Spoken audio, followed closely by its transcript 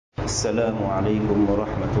السلام عليكم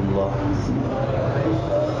ورحمة الله.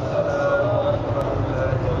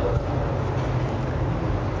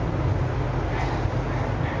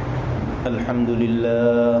 الحمد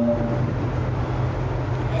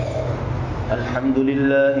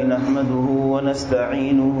لله نحمده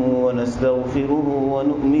ونستعينه ونستغفره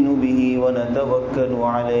ونؤمن به ونتوكل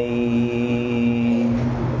عليه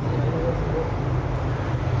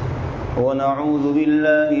ونعوذ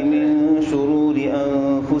بالله من شرور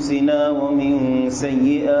أنفسنا ومن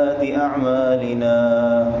سيئات أعمالنا.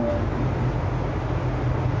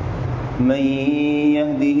 من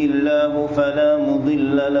يهده الله فلا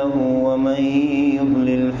مضل له ومن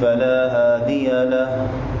يضلل فلا هادي له.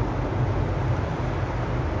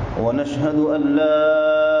 ونشهد أن لا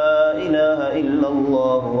إله إلا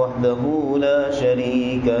الله وحده لا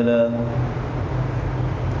شريك له.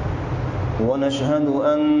 ونشهد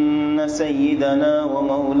أن سيدنا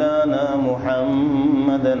ومولانا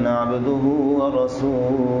محمدا عبده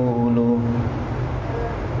ورسوله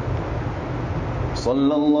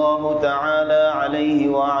صلى الله تعالى عليه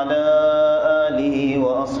وعلى آله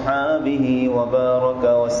وأصحابه وبارك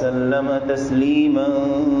وسلم تسليما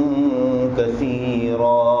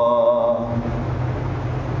كثيرا.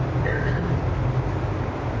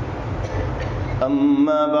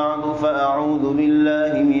 أما بعد فأعوذ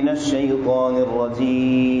بالله من الشيطان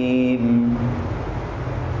الرجيم.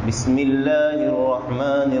 بسم الله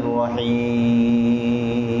الرحمن الرحيم.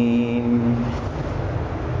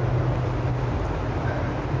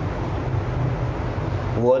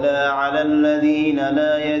 ولا على الذين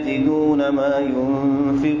لا يجدون ما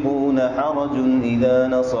ينفقون حرج إذا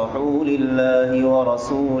نصحوا لله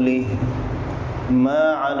ورسوله ما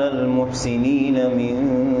على المحسنين من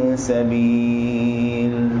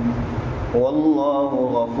سبيل والله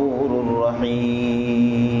غفور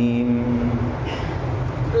رحيم.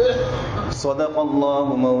 صدق الله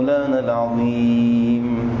مولانا العظيم.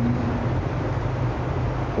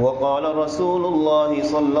 وقال رسول الله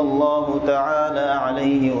صلى الله تعالى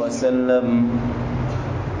عليه وسلم: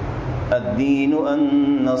 الدين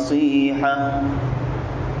النصيحة.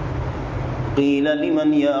 قيل: لمن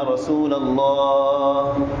يا رسول الله؟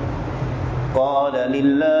 قال: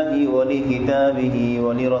 لله ولكتابه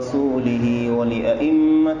ولرسوله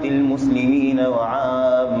ولأئمة المسلمين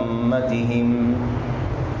وعامتهم،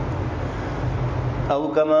 أو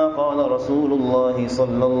كما قال رسول الله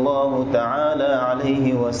صلى الله تعالى عليه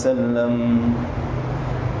وسلم.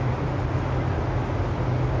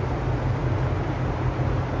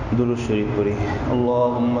 درود شريف پڑھی.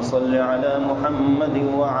 اللهم صل على محمد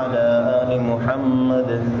وعلى آل محمد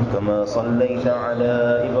كما صليت على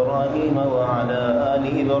إبراهيم وعلى آل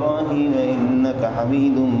إبراهيم إنك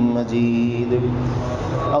حميد مجيد.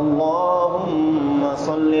 اللهم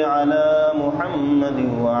صل على محمد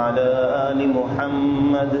وعلى آل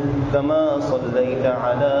محمد كما صليت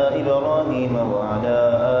على إبراهيم وعلى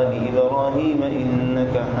آل إبراهيم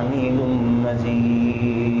إنك حميد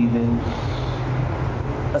مجيد.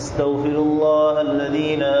 أستغفر الله الذي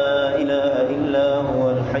لا إله إلا هو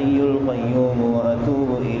الحي القيوم وأتوب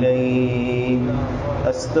إليه.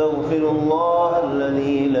 أستغفر الله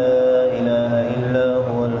الذي لا إله إلا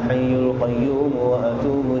هو الحي القيوم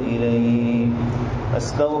وأتوب إليه.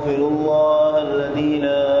 أستغفر الله الذي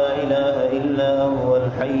لا إله إلا هو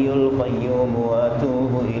الحي القيوم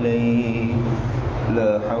وأتوب إليه.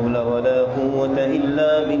 لا حول ولا قوة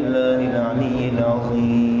إلا بالله العلي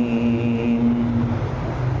العظيم.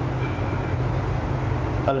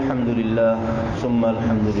 আলহামদুলিল্লাহ সুম্মা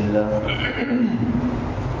আলহামদুলিল্লাহ।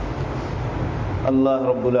 আল্লাহ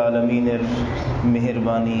রব্বুল আলমিনের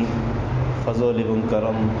মেহেরবানি, ফজল এবং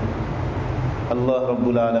করম। আল্লাহ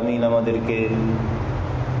রব্বুল আলমিন আমাদেরকে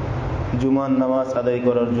জুমার নামাজ আদায়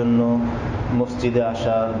করার জন্য মসজিদে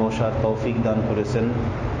আসার বসার তৌফিক দান করেছেন।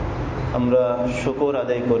 আমরা শুকর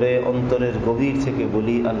আদায় করে অন্তরের গভীর থেকে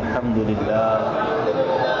বলি আলহামদুলিল্লাহ।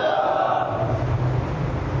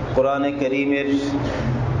 কোরআনে কারীমের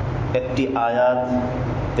একটি আয়াত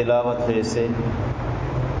তেলাওয়াত হয়েছে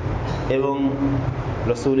এবং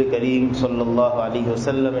রাসূল করিম সাল্লাল্লাহু আলাইহি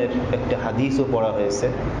ওয়াসাল্লামের একটি হাদিসও পড়া হয়েছে।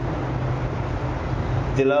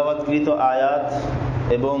 তেলাওয়াতকৃত আয়াত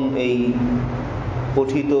এবং এই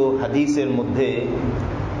পঠিত হাদিসের মধ্যে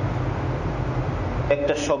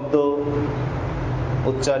একটা শব্দ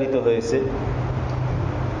উচ্চারিত হয়েছে।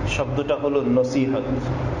 শব্দটা হলো নসিহত।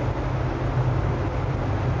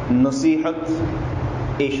 নসিহত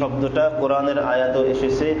এই শব্দটা কোরআনের আয়াতও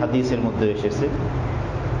এসেছে, হাদিসের মধ্যে এসেছে।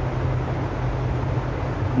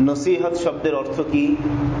 নসিহত শব্দের অর্থ কি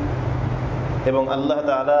এবং আল্লাহ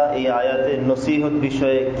তাআলা এই আয়াতে নসিহত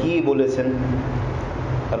বিষয়ে কি বলেছেন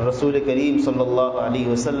আর রাসূল করিম সাল্লাল্লাহু আলাইহি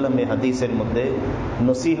ওয়াসাল্লাম এই হাদিসের মধ্যে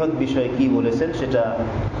নসিহত বিষয়ে কি বলেছেন সেটা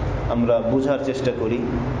আমরা বোঝার চেষ্টা করি।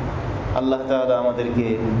 আল্লাহ তাআলা আমাদেরকে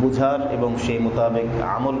বুঝার এবং সেই মোতাবেক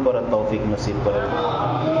আমল করার তৌফিক নসিব করেন।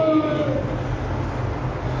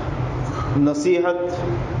 নসিহত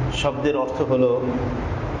শব্দের অর্থ হলো,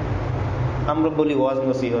 আমরা বলি ওয়াজ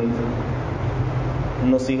নসিহত,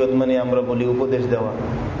 নসিহত মানে আমরা বলি উপদেশ দেওয়া।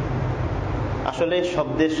 আসলে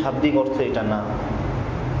শব্দের শাব্দিক অর্থ এটা না।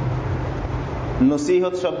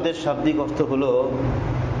 নসিহত শব্দের শাব্দিক অর্থ হলো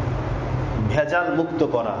ভেজাল মুক্ত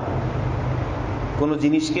করা, কোনো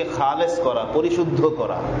জিনিসকে খালেস করা, পরিশুদ্ধ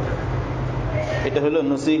করা। এটা হলো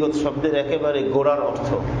নসিহত শব্দের একেবারে গোড়ার অর্থ।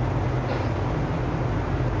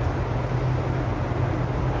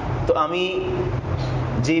 তো আমি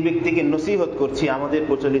যে ব্যক্তিকে নসিহত করছি, আমাদের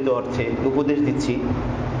প্রচলিত অর্থে উপদেশ দিচ্ছি,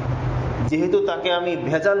 যেহেতু তাকে আমি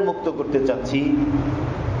ভেজাল মুক্ত করতে চাচ্ছি,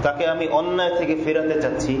 তাকে আমি অন্যায় থেকে ফেরাতে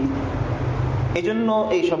চাচ্ছি, এজন্য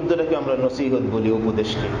এই শব্দটাকে আমরা নসিহত বলি,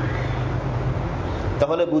 উপদেশকে।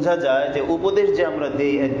 তাহলে বোঝা যায় যে উপদেশ যে আমরা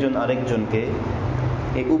দেই একজন আরেকজনকে,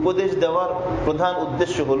 এই উপদেশ দেওয়ার প্রধান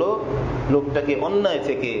উদ্দেশ্য হলো লোকটাকে অন্যায়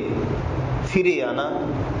থেকে ফিরিয়ে আনা,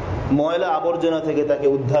 ময়লা আবর্জনা থেকে তাকে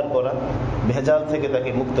উদ্ধার করা, ভেজাল থেকে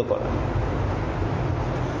তাকে মুক্ত করা।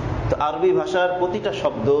 তো আরবি ভাষার প্রতিটা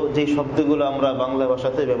শব্দ, যে শব্দগুলো আমরা বাংলা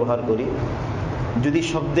ভাষাতে ব্যবহার করি, যদি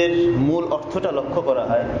শব্দের মূল অর্থটা লক্ষ্য করা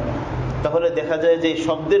হয়, তাহলে দেখা যায় যে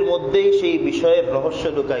শব্দের মধ্যেই সেই বিষয়ের রহস্য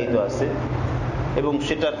লুকায়িত আছে এবং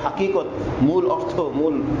সেটার হাকিকত, মূল অর্থ,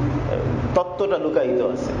 মূল তত্ত্বটা লুকায়িত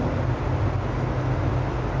আছে।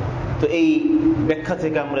 তো এই ব্যাখ্যা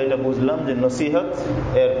থেকে আমরা এটা বুঝলাম যে নসিহত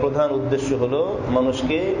এর প্রধান উদ্দেশ্য হলো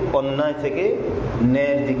মানুষকে অন্যায় থেকে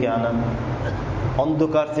ন্যায়ের দিকে আনা,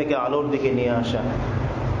 অন্ধকার থেকে আলোর দিকে নিয়ে আসা,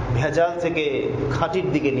 ভেজাল থেকে খাঁটির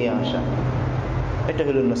দিকে নিয়ে আসা। এটা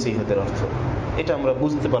হলো নসিহতের অর্থ। এটা আমরা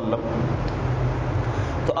বুঝতে পারলাম।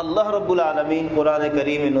 তো আল্লাহ রাব্বুল আলামিন কোরআনে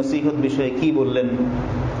কারীমে নসিহত বিষয়ে কি বললেন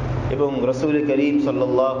এবং রাসূল করিম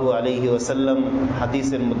সাল্লাল্লাহু আলাইহি ওয়াসাল্লাম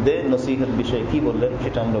হাদিসের মধ্যে নসিহত বিষয়ে কি বললেন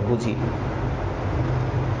সেটা আমরা বুঝি।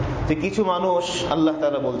 যে কিছু মানুষ, আল্লাহ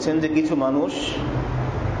তাআলা বলছেন যে কিছু মানুষ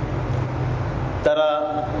তারা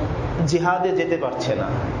জিহাদে যেতে পারছে না।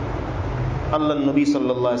 আল্লাহর নবী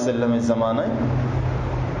সাল্লাল্লাহু আলাইহি ওয়াসাল্লামের জামানায়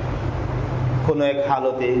কোন এক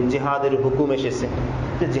হালতে জিহাদের হুকুম এসেছে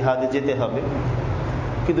যে জিহাদে যেতে হবে,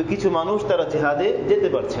 কিন্তু কিছু মানুষ তারা জিহাদে যেতে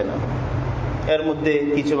পারছে না। এর মধ্যে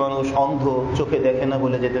কিছু মানুষ অন্ধ, চোখে দেখে না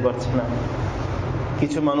বলে যেতে পারছে না।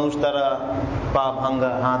 কিছু মানুষ তারা পা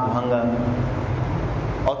ভাঙ্গা, হাত ভাঙ্গা,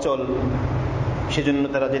 অচল, সেজন্য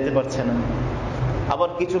তারা যেতে পারছে না। আবার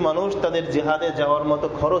কিছু মানুষ তাদের জিহাদে যাওয়ার মতো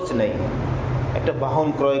খরচ নেই, একটা বাহন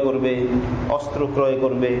ক্রয় করবে, অস্ত্র ক্রয়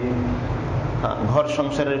করবে, ঘর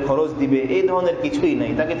সংসারের খরচ দিবে, এই ধরনের কিছুই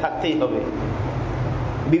নাই, তাকে থাকতেই হবে।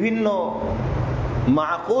 বিভিন্ন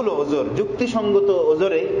মাকুল ওজর, যুক্তিসঙ্গত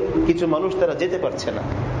ওজরে কিছু মানুষ তারা যেতে পারছে না।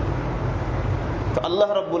 তো আল্লাহ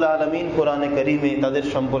রাব্বুল আলামিন কোরআনে কারীমে তাদের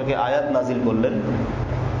সম্পর্কে আয়াত নাজিল করলেন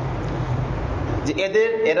যে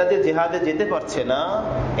এরা যে জিহাদে যেতে পারছে না,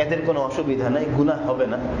 এদের কোনো অসুবিধা নাই, গুনাহ হবে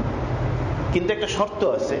না, কিন্তু একটা শর্ত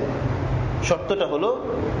আছে। শর্তটা হলো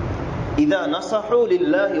ইদা নাসাহু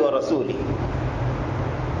লিল্লাহি ওয়া রাসূলিহি,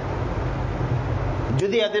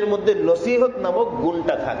 যদি এদের মধ্যে নসিহত নামক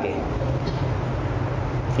গুণটা থাকে।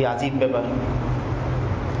 কি আজীব ব্যাপার!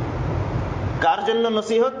 কার জন্য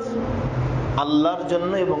নসিহত? আল্লাহর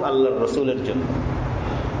জন্য এবং আল্লাহর রাসূলের জন্য।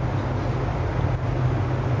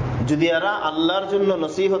 যদি এরা আল্লাহর জন্য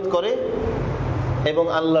নসিহত করে এবং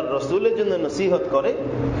আল্লাহর রাসূলের জন্য নসিহত করে,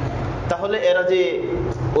 তাহলে এরা যে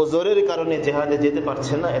ওজরের কারণে জিহাদে যেতে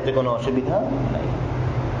পারছে না, এতে কোনো অসুবিধা নাই।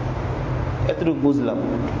 এতটুকু বুঝলাম,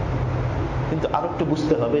 কিন্তু আরো একটু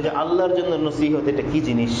বুঝতে হবে যে আল্লাহর জন্য নসিহত এটা কি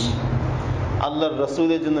জিনিস, আল্লাহর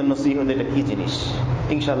রাসূলের জন্য নসিহত এটা কি জিনিস।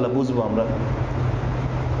 ইনশাআল্লাহ বুঝবো আমরা।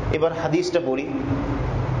 এবার হাদিসটা পড়ি।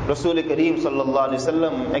 রাসূল করিম সাল্লাল্লাহু আলাইহি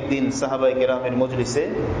সাল্লাম একদিন সাহাবায়ে কেরামের মজলিসে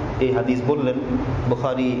এই হাদিস বললেন।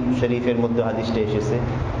 বুখারী শরীফের মধ্যে হাদিসটা এসেছে,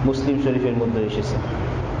 মুসলিম শরীফের মধ্যে এসেছে।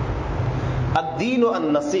 আদ-দীনু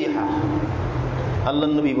আন-নাসিহা,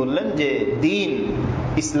 আল্লাহর নবী বললেন যে দ্বীন,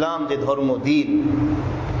 ইসলাম যে ধর্ম, দ্বীন,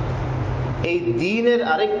 এই দ্বীনের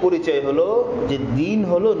আরেক পরিচয় হলো যে দ্বীন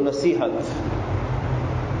হলো নসিহত।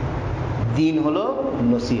 দ্বীন হলো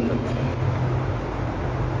নসিহত।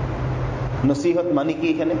 নসিহত মানে কি?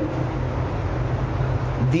 এখানে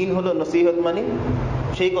দ্বীন হলো নসিহত মানে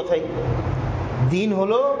সেই কথাই। দ্বীন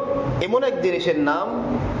হলো এমন এক জিনিসের নাম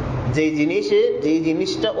যেই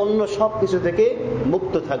জিনিসটা অন্য সব কিছু থেকে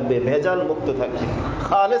মুক্ত থাকবে, ভেজাল মুক্ত থাকবে,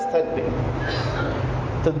 খালেস থাকবে।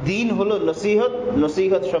 তো দ্বীন হলো নসিহত।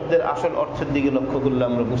 নসিহত শব্দের আসল অর্থের দিকে লক্ষ্য করলে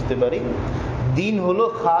আমরা বুঝতে পারি দিন হলো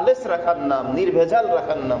খালেস রাখার নাম, নির্ভেজাল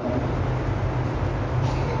রাখার নাম।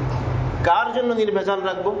 কার জন্য নির্ভেজাল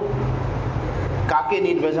রাখবো? কাকে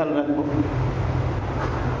নির্ভেজাল রাখবো?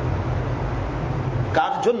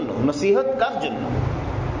 কার জন্য নসিহত? কার জন্য?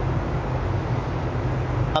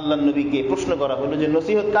 আল্লাহর নবীকে প্রশ্ন করা হলো যে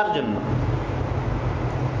নসিহত কার জন্য?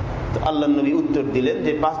 তো আল্লাহর নবী উত্তর দিলেন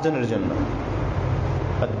যে 5 জনের জন্য।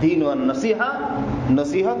 দ্বীন ওয়ান নসিহা,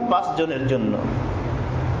 নসিহত 5 জনের জন্য।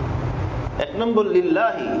 1 নম্বর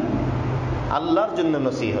লিল্লাহি, আল্লাহর জন্য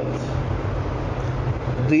নসিহত।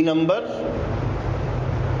 2 নম্বর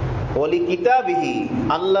ওয়ালি কিতাবিহি,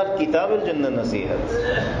 আল্লাহর কিতাবের জন্য নসিহত।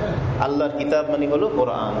 আল্লাহর কিতাব মানে হলো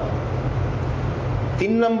কোরআন।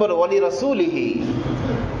 3 নম্বর ওয়ালি রাসূলিহি,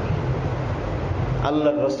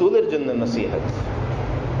 আল্লাহর রাসূলের জন্য নসিহত।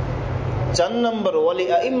 4 নম্বর ওয়ালি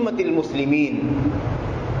আইম্মাতিল মুসলিমিন,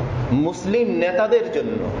 মুসলিম নেতাদের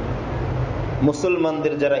জন্য,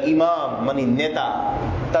 মুসলমানদের যারা ইমাম মানে নেতা,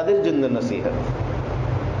 তাদের জন্য নসিহত।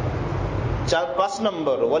 5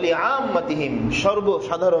 নম্বর ওয়ালি আম্মাতিহিম,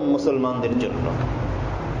 সর্বসাধারণ মুসলমানদের জন্য।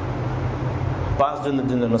 5 জনের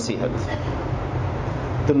জন্য নসিহত।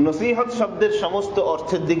 তো নসিহত শব্দের সমস্ত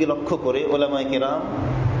অর্থের দিকে লক্ষ্য করে উলামায়ে কেরাম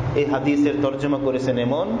এই হাদিসের তরজমা করেছেন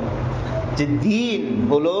এমন যে দ্বীন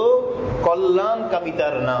হলো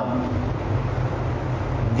কল্যাণকামিতার নাম।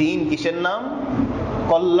 দ্বীন কিসের নাম?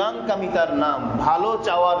 কল্যাণকামিতার নাম, ভালো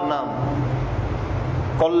চাওয়ার নাম।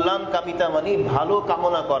 কল্যাণকামিতা মানে ভালো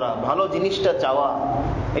কামনা করা, ভালো জিনিসটা চাওয়া,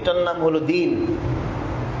 এটার নাম হলো দ্বীন।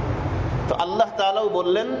 তো আল্লাহ তাআলাও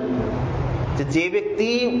বললেন যে ব্যক্তি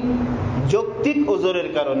যৌক্তিক ওজরের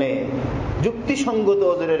কারণে, যুক্তিসঙ্গত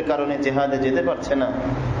ওজরের কারণে জিহাদে যেতে পারছে না,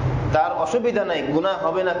 তার অসুবিধা নাই, গুনাহ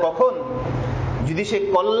হবে না। কখন? যদি সে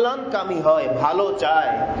কল্যাণকামী হয়, ভালো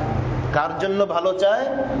চায়। কার জন্য ভালো চায়?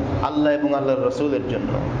 আল্লাহ এবং আল্লাহর রাসূলের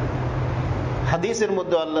জন্য। হাদিসের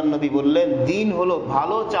মধ্যে আল্লাহর নবী বললেন দ্বীন হলো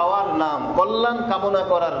ভালো চাওয়ার নাম, কল্যাণ কামনা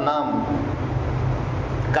করার নাম।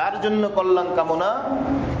 কার জন্য কল্যাণ কামনা?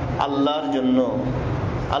 আল্লাহর জন্য,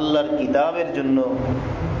 আল্লাহর কিতাবের জন্য,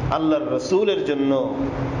 আল্লাহর রাসূলের জন্য,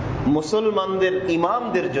 মুসলমানদের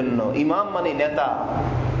ইমামদের জন্য। ইমাম মানে নেতা।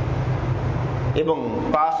 এবং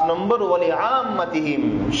 5 নম্বর ওয়ালি আম্মাতিহিম,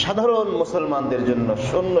 সাধারণ মুসলমানদের জন্য,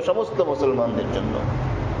 সমস্ত মুসলমানদের জন্য।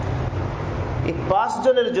 এই 5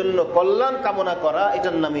 জনের জন্য কল্যাণ কামনা করা,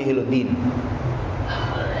 এটার নামই হলো দ্বীন।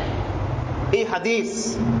 এই হাদিস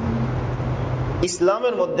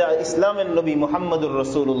ইসলামের মধ্যে, ইসলামের নবী মুহাম্মদুর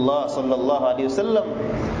রাসূলুল্লাহ সাল্লাল্লাহু আলাইহি ওয়াসাল্লাম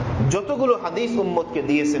যতগুলো হাদিস উম্মতকে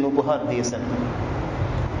দিয়েছেন, উপহার দিয়েছেন,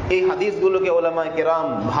 এই হাদিসগুলোকে উলামায়ে কেরাম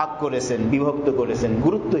ভাগ করেছেন, বিভক্ত করেছেন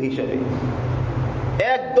গুরুত্ব হিসেবে।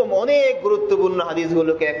 একদম অনেক গুরুত্বপূর্ণ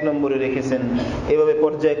হাদিসগুলোকে 1 নম্বরে রেখেছেন। এভাবে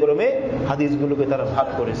পর্যায়ক্রমে হাদিসগুলোকে তারা ভাগ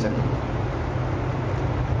করেছেন।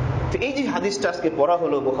 তো এই যে হাদিসটা আজকে পড়া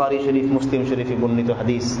হলো, বুখারী শরীফ, মুসলিম শরীফে বর্ণিত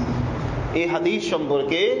হাদিস, এই হাদিস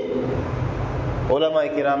সম্পর্কে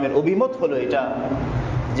উলামায়ে কেরামের অভিমত হলো এটা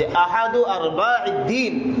যে আহাদু আরবাঈদ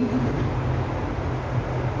দ্বীন,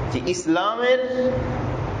 যে ইসলামের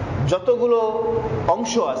যতগুলো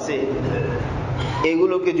অংশ আছে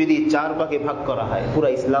এগুলোকে যদি 4 ভাগে ভাগ করা হয়, পুরো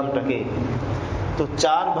ইসলামটাকে, তো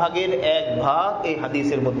 4 ভাগের 1 ভাগ এই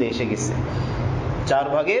হাদিসের মধ্যে এসে গেছে। 4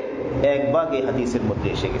 ভাগের 1 ভাগ এই হাদিসের মধ্যে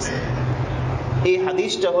এসে গেছে। এই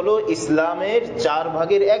হাদিসটা হলো ইসলামের 4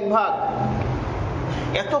 ভাগের 1 ভাগ।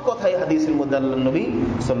 এত কথাই হাদিসের মধ্যে আল্লাহর নবী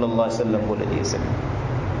সাল্লাল্লাহু আলাইহি ওয়াসাল্লাম বলে দিয়েছেন।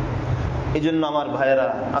 এজন্য আমার ভাইয়েরা,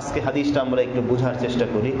 আজকে হাদিসটা আমরা একটু বোঝার চেষ্টা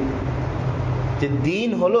করি যে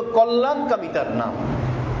দ্বীন হলো কল্যাণকামিতার নাম,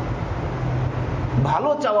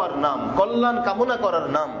 ভালো চাওয়ার নাম, কল্যাণ কামনা করার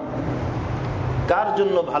নাম। কার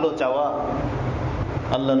জন্য ভালো চাওয়া?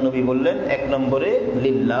 আল্লাহর নবী বললেন 1 নম্বরে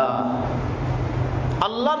লিল্লাহ,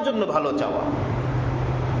 আল্লাহর জন্য ভালো চাওয়া।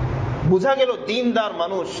 বুঝা গেল দ্বীনদার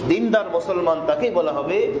মানুষ, দ্বীনদার মুসলমান তাকে বলা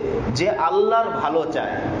হবে যে আল্লাহর ভালো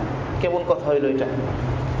চায়। কেমন কথা হইল এটা?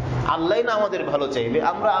 আল্লাহই না আমাদের ভালো চাইবে,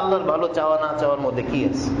 আমরা আল্লাহর ভালো চাওয়া না চাওয়ার মধ্যে কি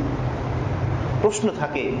আছে? প্রশ্ন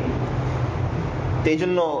থাকে। এই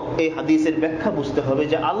জন্য এই হাদিসের ব্যাখ্যা বুঝতে হবে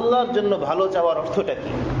যে আল্লাহর জন্য ভালো চাওয়ার অর্থটা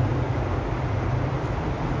কি।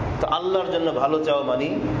 তো আল্লাহর জন্য ভালো চাওয়া মানে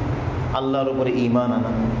আল্লাহর উপরে ঈমান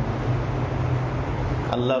আনা,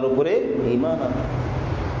 আল্লাহর উপরে ঈমান আনা।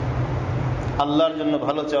 আল্লাহর জন্য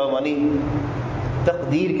ভালো চাওয়া মানে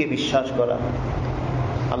তাকদীরকে বিশ্বাস করা।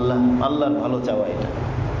 আল্লাহর ভালো চাওয়া এটা।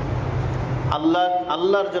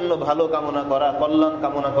 আল্লাহর জন্য ভালো কামনা করা, কল্যাণ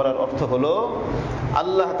কামনা করার অর্থ হলো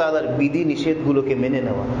আল্লাহ তাআলার বিধি নিষেধগুলোকে মেনে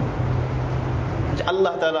নেওয়া।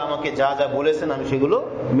 আল্লাহ তাআলা আমাকে যা যা বলেছেন আমি সেগুলো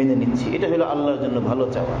মেনে নিচ্ছি, এটা হলো আল্লাহর জন্য ভালো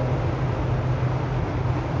চাওয়া।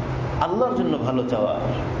 আল্লাহর জন্য ভালো চাওয়া,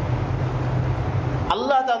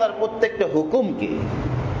 আল্লাহ তাআলার প্রত্যেকটা হুকুমকে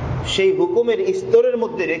সেই হুকুমের স্তরের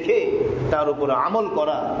মধ্যে রেখে তার উপর আমল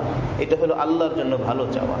করা, এটা হলো আল্লাহর জন্য ভালো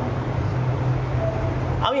চাওয়া।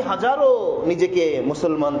 আমি হাজারো নিজেকে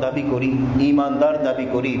মুসলমান দাবি করি, ঈমানদার দাবি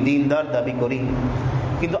করি, দ্বীনদার দাবি করি,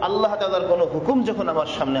 কিন্তু আল্লাহ তাআলার কোনো হুকুম যখন আমার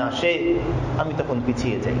সামনে আসে আমি তখন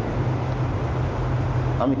পিছিয়ে যাই।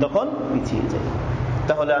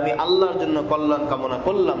 তাহলে আমি আল্লাহর জন্য কল্যাণ কামনা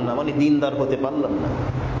করলাম না, মানে দ্বীনদার হতে পারলাম না,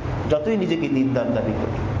 যতই নিজেকে দ্বীনদার দাবি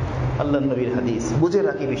করি। আল্লাহর নবীর হাদিস, বুঝে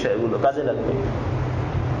রাখি বিষয়গুলো, কাজে লাগবে।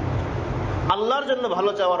 আল্লাহর জন্য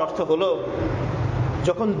ভালো চাওয়ার অর্থ হলো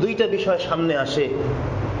যখন দুইটা বিষয় সামনে আসে,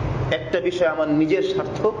 একটা বিষয় আমার নিজের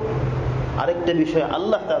স্বার্থ, আরেকটা বিষয়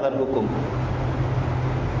আল্লাহ তাআলার হুকুম,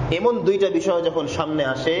 এমন দুইটা বিষয় যখন সামনে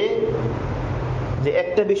আসে যে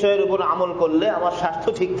একটা বিষয়ের উপর আমল করলে আমার স্বার্থ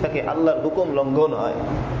ঠিক থাকে, আল্লাহর হুকুম লঙ্ঘন হয়,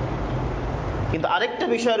 কিন্তু আরেকটা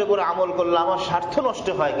বিষয়ের উপর আমল করলে আমার স্বার্থ নষ্ট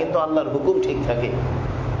হয় কিন্তু আল্লাহর হুকুম ঠিক থাকে,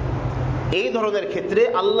 এই ধরনের ক্ষেত্রে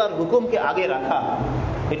আল্লাহর হুকুমকে আগে রাখা,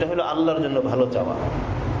 এটা হলো আল্লাহর জন্য ভালো চাওয়া।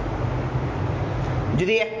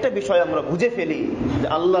 যদি একটা বিষয় আমরা বুঝে ফেলি যে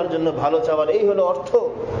আল্লাহর জন্য ভালো চাওয়ার এই হলো অর্থ,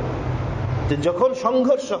 যে যখন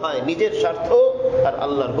সংঘর্ষ হয় নিজের স্বার্থ আর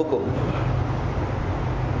আল্লাহর হুকুম,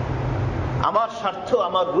 আমার স্বার্থ,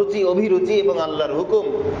 আমার রুচি অভিরুচি এবং আল্লাহর হুকুম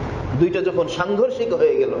দুইটা যখন সাংঘর্ষিক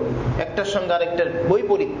হয়ে গেল, একটার সঙ্গে আরেকটার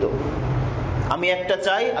বৈপরীত্য, আমি একটা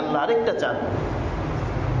চাই, আল্লাহ আরেকটা চান,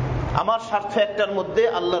 আমার স্বার্থ একটার মধ্যে,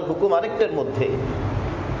 আল্লাহর হুকুম আরেকটার মধ্যে,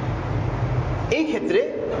 এই ক্ষেত্রে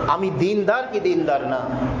আমি দ্বীনদার কি দ্বীনদার না,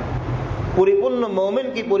 পরিপূর্ণ মুমিন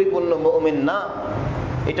কি পরিপূর্ণ মুমিন না,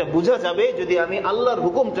 এটা বোঝা যাবে যদি আমি আল্লাহর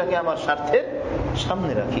হুকুমটাকে আমার স্বার্থের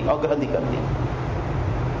সামনে রাখি, অগ্রাধিকার দিই।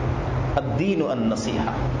 দ্বীন আন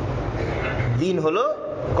নাসিহা, দ্বীন হলো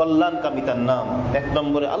কল্যাণকামিতার নাম। এক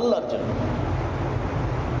নম্বরে আল্লাহর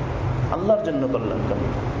জন্য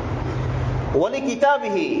কল্যাণকামিতা, ওয়ালি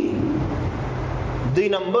কিতাবিহি, দুই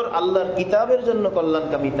নম্বর আল্লাহর কিতাবের জন্য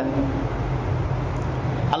কল্যাণকামিতা।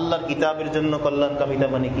 আল্লাহর কিতাবের জন্য কল্যাণকামিতা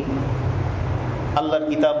মানে কি? আল্লাহর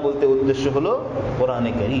কিতাব বলতে উদ্দেশ্য হলো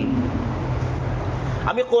কোরআনে কারীম।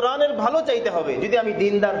 আমি কোরআনের ভালো চাইতে হবে যদি আমি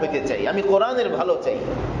দ্বীনদার হইতে চাই, আমি কোরআনের ভালো চাই।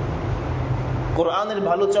 কোরআনের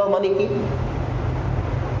ভালো চাও মানে কি?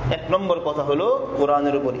 এক নম্বর কথা হলো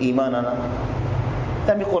কোরআনের উপর ঈমান আনা।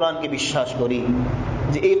 আমি কোরআনকে বিশ্বাস করি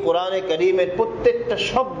যে এই কোরআনে কারীমের প্রত্যেকটা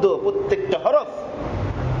শব্দ, প্রত্যেকটা হরফ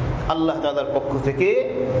আল্লাহ তাআলার পক্ষ থেকে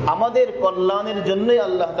আমাদের কল্যাণের জন্যই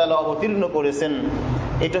আল্লাহ তাআলা অবতীর্ণ করেছেন।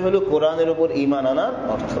 এটা হলো কোরআনের উপর ঈমান আনার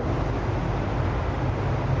অর্থ।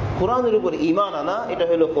 কোরআনের উপর ঈমান আনা, এটা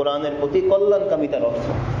হলো কোরআনের প্রতি কল্যাণকামিতার অর্থ।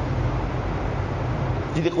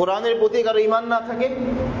 যদি কোরআনের প্রতি কারো ঈমান না থাকে,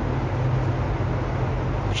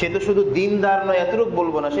 সে তো শুধু দ্বীনদার নয় এতটুকু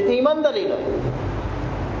বলবো না, সে তো ঈমানদারই নয়।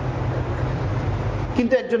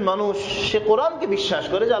 কিন্তু একজন মানুষ সে কোরআনকে বিশ্বাস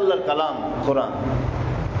করে যে আল্লাহর কালাম কোরআন,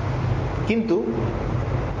 কিন্তু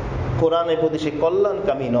কোরআনের প্রতি সে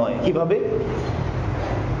কল্যাণকামী নয়। কিভাবে?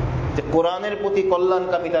 যে কোরআনের প্রতি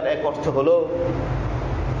কল্যাণকামিতার এক অর্থ হলো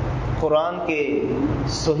কোরআনকে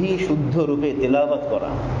সহি শুদ্ধ রূপে তেলাওয়াত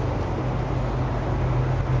করা।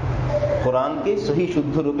 কোরআনকে সহি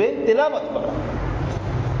শুদ্ধ রূপে তেলাওয়াত করা,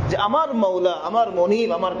 যে আমার মাওলা, আমার মনিব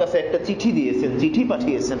আমার কাছে একটা চিঠি দিয়েছেন, চিঠি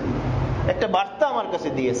পাঠিয়েছেন, একটা বার্তা আমার কাছে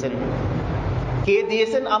দিয়েছেন। কে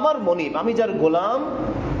দিয়েছেন? আমার মনিব, আমি যার গোলাম,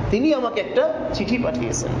 তিনি আমাকে একটা চিঠি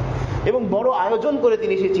পাঠিয়েছেন এবং বড় আয়োজন করে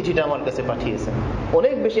তিনি সেই চিঠিটা আমার কাছে পাঠিয়েছেন,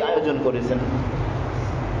 অনেক বেশি আয়োজন করেছেন।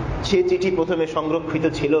 সে চিঠি প্রথমে সংরক্ষিত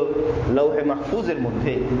ছিল লৌহে মাহফুজের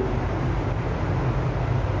মধ্যে।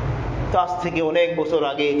 আজ থেকে অনেক বছর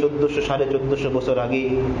আগে, 1400-1450 বছর আগে,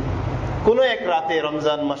 কোন এক রাতে,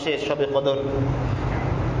 রমজান মাসে শবে কদর,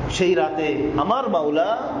 সেই রাতে আমার মাওলা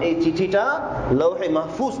এই চিঠিটা লৌহে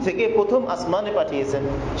মাহফুজ থেকে প্রথম আসমানে পাঠিয়েছেন,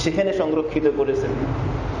 সেখানে সংরক্ষিত করেছেন।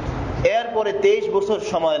 এরপরে 23 বছর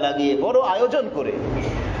সময় লাগিয়ে বড় আয়োজন করে,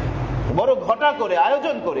 বড় ঘটা করে,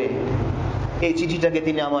 আয়োজন করে এই চিঠিটাকে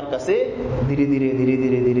তিনি আমার কাছে ধীরে ধীরে ধীরে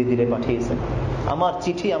ধীরে ধীরে ধীরে পাঠিয়েছেন। আমার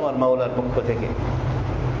চিঠি আমার মাওলার পক্ষ থেকে।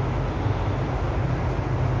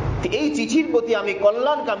 এই চিঠির প্রতি আমি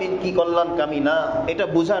কল্যাণকামী কি কল্যাণকামী না, এটা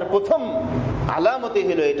বোঝার প্রথম আলামতই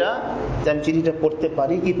হলো এটা যে আমি চিঠিটা পড়তে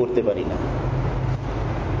পারি কি পড়তে পারি না।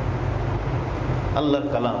 আল্লাহর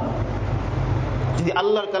কালাম, যদি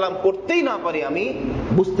আল্লাহর কালাম পড়তেই না পারি, আমি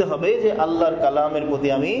বুঝতে হবে যে আল্লাহর কালামের প্রতি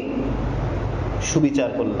আমি সুবিচার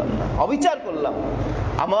করলাম না, অবিচার করলাম।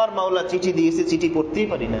 আমার মাওলা চিঠি দিয়েছে, চিঠি পড়তেই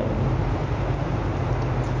পারি না।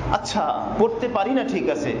 আচ্ছা, পড়তে পারি না ঠিক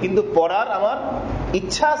আছে, কিন্তু পড়ার আমার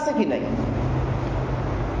ইচ্ছা আছে কি নাই?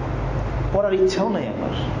 পড়ার ইচ্ছাও নাই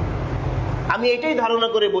আমার। আমি এটাই ধারণা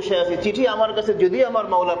করে বসে আছি, চিঠি আমার কাছে যদি আমার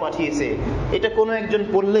মাওলা পাঠিয়েছে, এটা কোনো একজন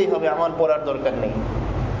পড়লেই হবে, আমার পড়ার দরকার নেই।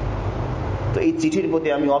 তো এই চিঠির প্রতি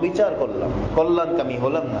আমি অবিচার করলাম, কল্যাণকামী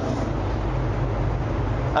হলাম না।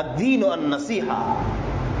 আর দ্বীন ওয়ান নাসিহা,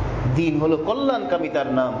 দ্বীন হলো কল্যাণকামিতার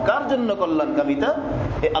নাম। কার জন্য কল্যাণকামিতা?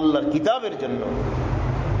 এ আল্লাহর কিতাবের জন্য।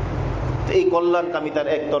 এই কল্যাণকামিতার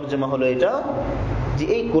এক তর্জমা হলো এটা যে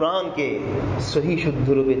এই কোরআনকে সহি শুদ্ধ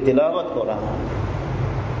রূপে তেলাওয়াত করা,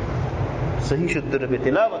 সহি শুদ্ধ রূপে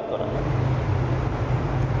তেলাওয়াত করা।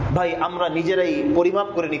 ভাই আমরা নিজেরাই পরিমাপ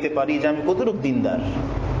করে নিতে পারি যে আমি কতটুকু দিনদার।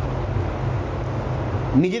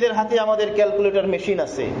 নিজেদের হাতে আমাদের ক্যালকুলেটর মেশিন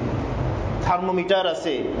আছে, থার্মোমিটার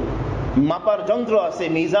আছে, মাপার যন্ত্র আছে,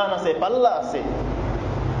 মিজান আছে, পাল্লা আছে।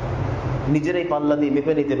 নিজেরাই পাল্লা দিয়ে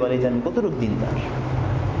মেপে নিতে পারি যে আমি কতটুকু দিনদার,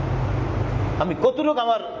 আমি কতটুকু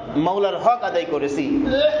আমার মাওলার হক আদায় করেছি,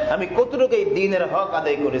 আমি কতটুকু এই দ্বীনের হক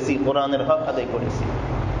আদায় করেছি, কোরআনের হক আদায় করেছি।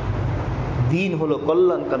 দ্বীন হলো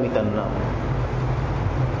কল্যাণকামিতার নাম।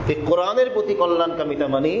 এই কোরআনের প্রতি কল্যাণকামিতা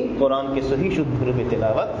মানে কোরআনকে সহি শুদ্ধ রূপে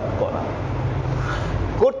তেলাওয়াত করা।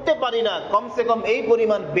 করতে পারি না, কমসে কম এই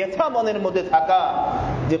পরিমাণ ব্যথা মনের মধ্যে থাকা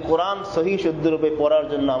যে কোরআন সহি শুদ্ধ রূপে পড়ার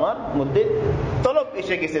জন্য আমার মধ্যে তলব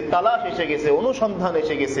এসে গেছে, তালাশ এসে গেছে, অনুসন্ধান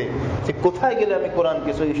এসে গেছে যে কোথায় গেলে আমি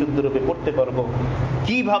কোরআনকে সহি শুদ্ধ রূপে পড়তে পারবো,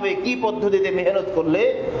 কিভাবে কি পদ্ধতিতে মেহনত করলে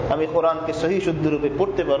আমি কোরআনকে সহি শুদ্ধ রূপে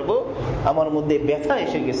পড়তে পারবো। আমার মধ্যে ব্যথা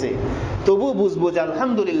এসে গেছে, তবু বুঝবো যে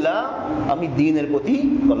আলহামদুলিল্লাহ আমি দ্বীনের প্রতি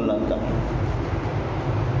কল্যাণকামী,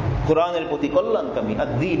 কোরআনের প্রতি কল্যাণকামী। আর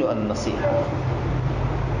দ্বীন ওয়ান নাসিহা।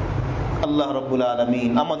 আল্লাহ রাব্বুল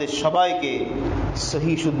আলামিন আমাদের সবাইকে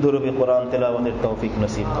সহি শুদ্ধ রূপে কোরআন তেলাওয়াতের তৌফিক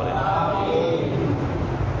নসিব করেন।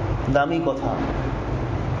 দামি কথা,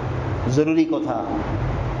 জরুরি কথা,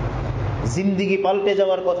 জিন্দেগি পাল্টে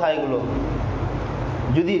যাওয়ার কথা এগুলো।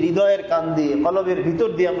 যদি হৃদয়ের কান দিয়ে, কলবের ভিতর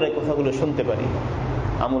দিয়ে আমরা এই কথাগুলো শুনতে পারি,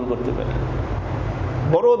 আমল করতে পারি।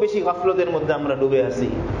 বড় বেশি গাফলতের মধ্যে আমরা ডুবে আছি।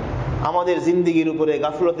 আমাদের জিন্দেগির উপরে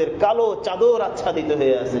গাফলতের কালো চাদর আচ্ছাদিত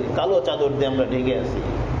হয়ে আছে, কালো চাদর দিয়ে আমরা ঢেকে আছি।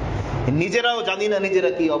 নিজেরাও জানি না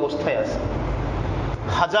নিজেরা কি অবস্থায় আছে।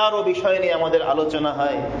 হাজারো বিষয় নিয়ে আমাদের আলোচনা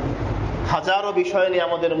হয়, হাজারো বিষয় নিয়ে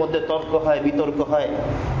আমাদের মধ্যে তর্ক হয়, বিতর্ক হয়,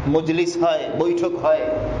 মজলিস হয়, বৈঠক হয়,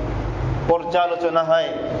 পর্যালোচনা হয়,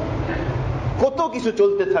 কত কিছু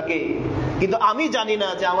চলতে থাকে। কিন্তু আমি জানি না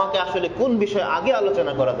যে আমাকে আসলে কোন বিষয়ে আগে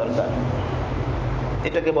আলোচনা করা দরকার।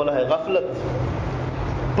 এটাকে বলা হয় গাফলত।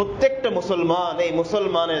 প্রত্যেকটা মুসলমান এই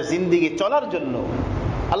মুসলমানের জিন্দেগি চলার জন্য,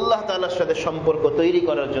 আল্লাহ তাআলার সাথে সম্পর্ক তৈরি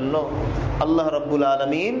করার জন্য আল্লাহ রাব্বুল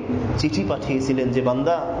আলামিন চিঠি পাঠিয়েছিলেন যে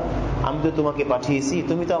বান্দা আমি তো তোমাকে পাঠিয়েছি,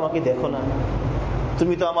 তুমি তো আমাকে দেখো না,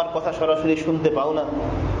 তুমি তো আমার কথা সরাসরি শুনতে পাও না,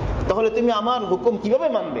 তাহলে তুমি আমার হুকুম কিভাবে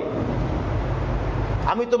মানবে?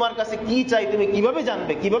 আমি তোমার কাছে কি চাই তুমি কিভাবে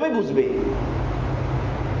জানবে, কিভাবে বুঝবে?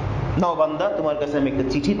 নাও বান্দা, তোমার কাছে আমি একটা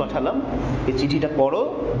চিঠি পাঠালাম, এই চিঠিটা পড়ো,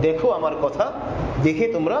 দেখো আমার কথা, দেখে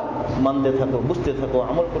তোমরা মানতে থাকো, বুঝতে থাকো,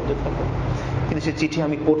 আমল করতে থাকো। কিন্তু সে চিঠি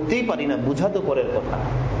আমি পড়তেই পারি না, বুঝা তো পরের কথা।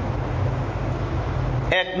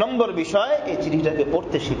 এক নম্বর বিষয়, এই চিঠিটাকে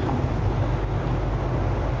পড়তে শেখা।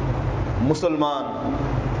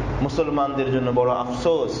 মুসলমানদের জন্য বড়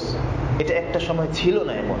আফসোস, এটা একটা সময় ছিল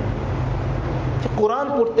না এমন। কোরআন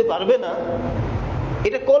পড়তে পারবে না,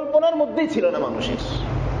 এটা কল্পনার মধ্যেই ছিল না মানুষের,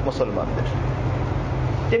 মুসলমানদের।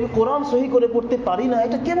 আমি কোরআন সহি করে পড়তে পারি না,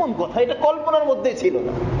 এটা কেমন কথা, এটা কল্পনার মধ্যেই ছিল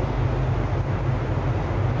না।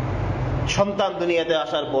 সন্তান দুনিয়াতে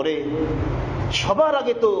আসার পরে সবার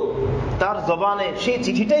আগে তো তার জবানে সেই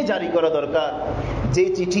চিঠিটাই জারি করা দরকার, যে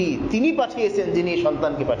চিঠি তিনি পাঠিয়েছেন, যিনি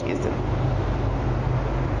সন্তানকে পাঠিয়েছেন।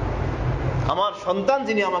 আমার সন্তান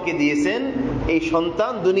যিনি আমাকে দিয়েছেন, এই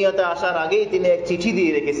সন্তান দুনিয়াতে আসার আগেই তিনি এক চিঠি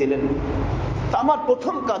দিয়ে রেখেছিলেন। আমার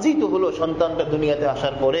প্রথম কাজই তো হলো সন্তানটা দুনিয়াতে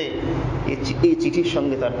আসার পরে এই চিঠির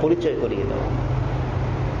সঙ্গে তার পরিচয় করিয়ে দেওয়া,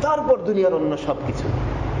 তারপর দুনিয়ার অন্য সবকিছু।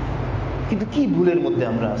 কিন্তু কি ভুলের মধ্যে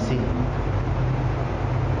আমরা আছি,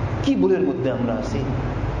 কি ভুলের মধ্যে আমরা আছি।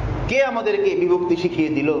 কে আমাদেরকে বিভক্তি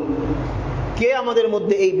শিখিয়ে দিল? কে আমাদের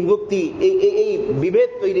মধ্যে এই বিভক্তি, এই বিভেদ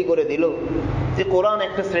তৈরি করে দিল যে কোরআন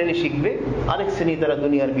একটা শ্রেণী শিখবে, আরেক শ্রেণী তারা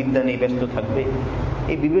দুনিয়ার বিদ্যা নিয়ে ব্যস্ত থাকবে?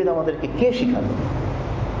 এই বিভেদ আমাদেরকে কে শিখালো?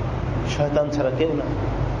 শয়তান ছাড়া কেউ না।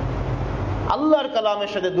 আল্লাহর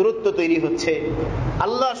কালামের সাথে দূরত্ব তৈরি হচ্ছে,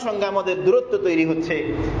 আল্লাহর সঙ্গে আমাদের দূরত্ব তৈরি হচ্ছে,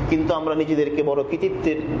 কিন্তু আমরা নিজেদেরকে বড়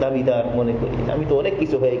কৃতিত্বের দাবিদার মনে করি। আমি তো অনেক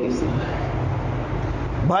কিছু হয়ে গেছি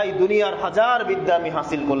ভাই, দুনিয়ার হাজার বিদ্যা আমি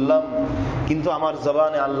হাসিল করলাম, কিন্তু আমার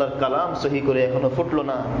জবানে আল্লাহর কালাম সহি করে এখনো ফুটলো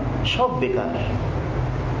না, সব বেকার,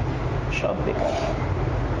 সব বেকার।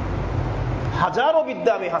 হাজারো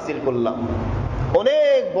বিদ্যা আমি হাসিল করলাম,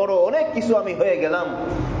 অনেক বড় অনেক কিছু আমি হয়ে গেলাম,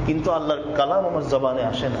 কিন্তু আল্লাহর কালাম আমার জবানে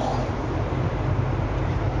আসে না,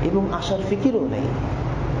 এবং আসার ফিকিরও নেই,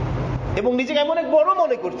 এবং নিজেকে এমন এক বড়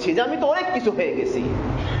মনে করছি যে আমি তো অনেক কিছু হয়ে গেছি।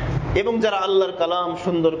 এবং যারা আল্লাহর কালাম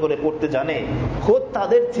সুন্দর করে পড়তে জানে, খোদ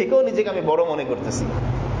তাদের থেকেও নিজেকে আমি বড় মনে করতেছি।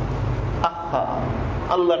 আহা,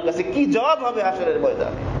 আল্লাহর কাছে কি জবাব হবে হাশরের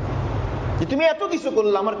ময়দানে, যে তুমি এত কিছু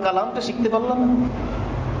করলে আমার কালামটা শিখতে পারলাম না,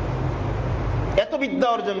 এত বিদ্যা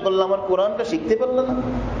অর্জন করলে আমার কোরআনটা শিখতে পারলে না,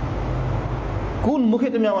 কোন মুখে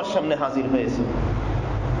তুমি আমার সামনে হাজির হয়েছো?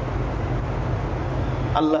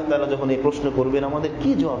 আল্লাহ তাআলা যখন এই প্রশ্ন করবেন, আমাদের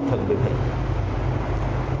কি জবাব থাকবে ভাই?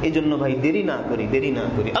 এই জন্য ভাই দেরি না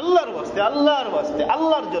করি, আল্লাহর ওয়াস্তে,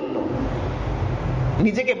 আল্লাহর জন্য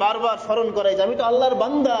নিজেকে বারবার স্মরণ করাই যে আমি তো আল্লাহর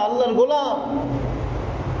বান্দা, আল্লাহর গোলাম।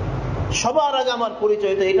 সবার আগে আমার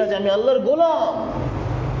পরিচয় তো এটা যে আমি আল্লাহর গোলাম।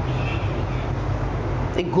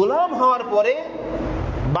 এই গোলাম হওয়ার পরে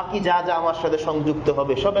বাকি যা যা আমার সাথে সংযুক্ত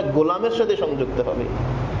হবে সব এক গোলামের সাথে সংযুক্ত হবে।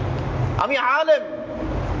 আমি আলেম,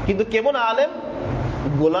 কিন্তু কেমন আলেম?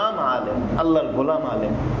 গোলাম আলেম, আল্লাহর গোলাম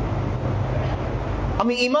আলেম।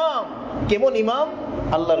 আমি ইমাম, কেমন ইমাম?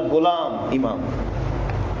 আল্লাহর গোলাম ইমাম।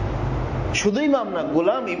 শুধু ইমাম না,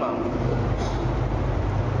 গোলাম ইমাম।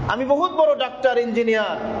 আমি বহুত বড় ডাক্তার,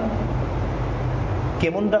 ইঞ্জিনিয়ার,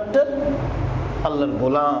 কেমন ডাক্তার? আল্লাহর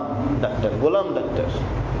গোলাম ডাক্তার, গোলাম ডাক্তার।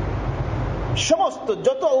 সমস্ত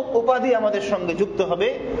যত উপাধি আমাদের সঙ্গে যুক্ত হবে,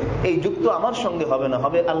 এই যুক্ত আমার সঙ্গে হবে না,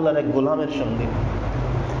 হবে আল্লাহর এক গোলামের সঙ্গে।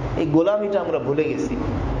 এই গোলামিটা আমরা ভুলে গেছি।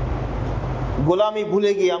 গোলামি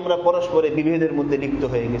ভুলে গিয়ে আমরা পরস্পরের বিভেদের মধ্যে লিপ্ত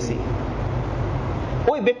হয়ে গেছি।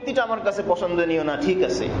 ওই ব্যক্তিটা আমার কাছে পছন্দনীয় না, ঠিক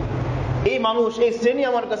আছে, এই মানুষ, এই শ্রেণী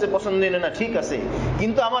আমার কাছে পছন্দনীয় না, ঠিক আছে,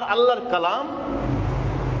 কিন্তু আমার আল্লাহর কালাম,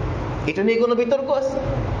 এটা নিয়ে কোনো বিতর্ক আছে?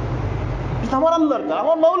 আমার আল্লাহর কালাম,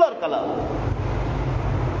 আমার মাওলার কালাম।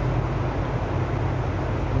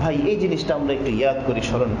 ভাই, এই জিনিসটা আমরা একটু ইয়াদ করি,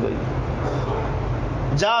 স্মরণ করি।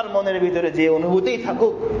 যার মনের ভিতরে যে অনুভূতি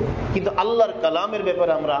থাকুক, কিন্তু আল্লাহর কালামের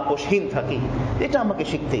ব্যাপারে আমরা আপোষহীন থাকি, এটা আমাকে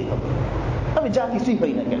শিখতেই হবে, আমি যা কিছুই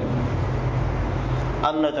হই না কেন।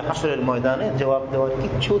 আল্লাহ হাসরের ময়দানে জবাব দেওয়ার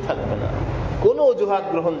কিচ্ছু থাকবে না, কোনো অজুহাত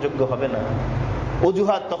গ্রহণযোগ্য হবে না।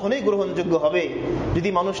 অজুহাত তখনই গ্রহণযোগ্য হবে যদি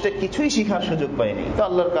মানুষটা কিছুই শিখার সুযোগ পায়নি, তো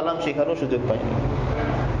আল্লাহর কালাম শেখারও সুযোগ পায়নি।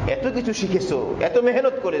 এত কিছু শিখেছো, এত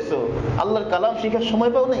মেহনত করেছো, আল্লাহর কালাম শেখার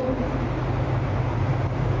সময় পাও নাই।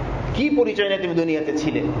 কি পরিচয় নিয়ে তুমি দুনিয়াতে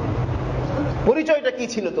ছিলে? পরিচয়টা কি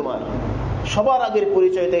ছিল তোমার? সবার আগের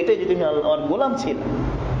পরিচয়টা এটাই যে তুমি আমার গোলাম ছিলে।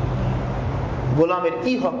 গোলামের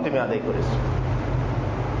কি হক তুমি আদায় করেছো?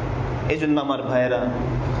 এই জন্য আমার ভাইয়েরা,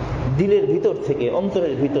 দিলের ভিতর থেকে,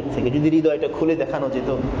 অন্তরের ভিতর থেকে যদি হৃদয়টা খুলে দেখানো যেত,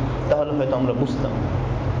 তাহলে হয়তো আমরা বুঝতাম।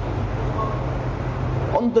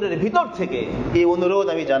 অন্তরের ভিতর থেকে এই অনুরোধ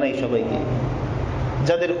আমি জানাই সবাইকে,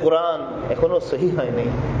 যাদের কোরআন এখনো সহি হয় নাই,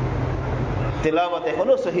 তেলাওয়াত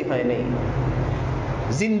এখনো সহি হয় নাই,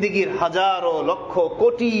 জিন্দেগির হাজারো লক্ষ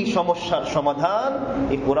কোটি সমস্যার সমাধান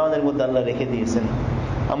এই কোরআনের মধ্যে আল্লাহ রেখে দিয়েছেন।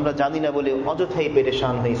 আমরা জানি না বলে অযথাই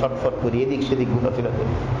পেরেশান নেই, ছটফট করি, এদিক সেদিক ঘোরাফেরা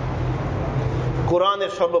করি।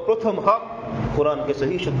 কোরআনের সর্বপ্রথম হক কোরআনকে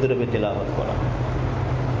সহি শুদ্ধরূপে তেলাওয়াত করা।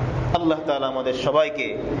 আল্লাহ তাআলা আমাদের সবাইকে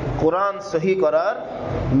কোরআন সহি করার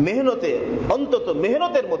মেহনতে, অন্তত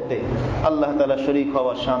মেহনতের মধ্যে আল্লাহ তাআলা শরীক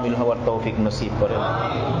হওয়ার, শামিল হওয়ার তৌফিক নসিব করেন।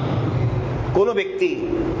 কোন ব্যক্তি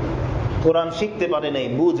কোরআন শিখতে পারে নাই,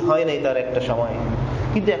 বুঝ হয় নাই তার একটা সময়,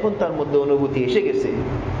 কিন্তু এখন তার মধ্যে অনুভূতি এসে গেছে,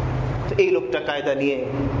 তো এই লোকটা কায়দা নিয়ে,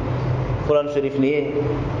 কোরআন শরীফ নিয়ে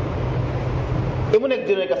এমন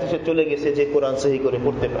একজনের কাছে সে চলে গেছে যে কোরআন সহি করে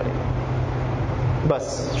পড়তে পারে, বাস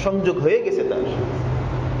সংযোগ হয়ে গেছে তার,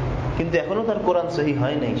 কিন্তু এখনো তার কোরআন সহি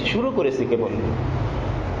হয় নাই। শুরু করেছে কেবল,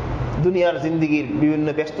 দুনিয়ার জিন্দেগির বিভিন্ন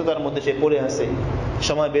ব্যস্ততার মধ্যে সে পড়ে আছে,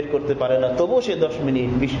 সময় বের করতে পারে না, তবুও সে 10 মিনিট,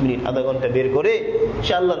 20 মিনিট, আধা ঘন্টা বের করে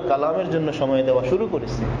সে আল্লাহর কালামের জন্য সময় দেওয়া শুরু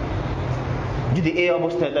করেছে। যদি এই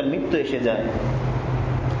অবস্থায় তার মৃত্যু এসে যায়,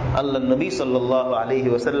 আল্লাহ নবী সাল্লাল্লাহু আলাইহি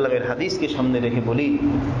ওয়াসাল্লামের হাদিসকে সামনে রেখে বলি,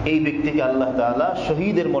 এই ব্যক্তিকে আল্লাহ তাআলা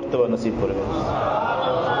শহীদের মর্তবা নসিব করবেন।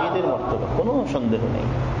 শহীদের মর্তবা, কোনো সন্দেহ নেই,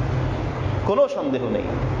 কোনো সন্দেহ নেই।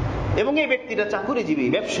 এবং এই ব্যক্তিটা চাকুরিজীবী,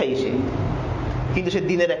 ব্যবসায়ী, সে কিন্তু সে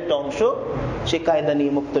দিনের একটা অংশ সে কায়দা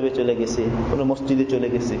নিয়ে মুক্তবে চলে গেছে, কোনো মসজিদে চলে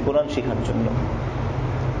গেছে কোরআন শেখার জন্য,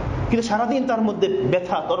 কিন্তু সারাদিন তার মধ্যে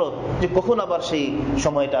ব্যথা দরদ যে কখন আবার সেই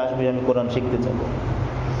সময়টা আসবে আমি কোরআন শিখতে যাব।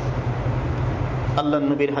 আল্লাহ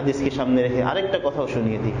নবীর হাদিসকে সামনে রেখে আরেকটা কথাও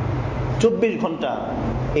শুনিয়ে দিই, 24 ঘন্টা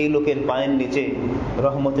এই লোকের পায়ের নিচে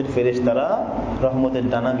রহমতের ফেরেশতারা রহমতের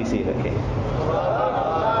ডানা বিছিয়ে রাখে।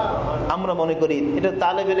 আমরা মনে করি এটা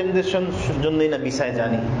তালেবের ইলমের জন্যই না বিছায়,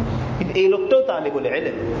 জানি, কিন্তু এই লোকটাও তালিবুল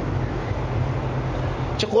ইলম,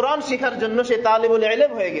 সে কোরআন শেখার জন্য সে তালিবুল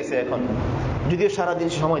ইলম হয়ে গেছে এখন, যদিও সারাদিন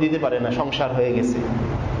সময় দিতে পারে না, সংসার হয়ে গেছে,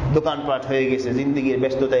 দোকানপাট হয়ে গেছে, জিন্দেগির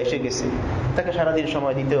ব্যস্ততা এসে গেছে, তাকে সারাদিন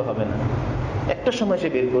সময় দিতেও হবে না। একটা সময় সে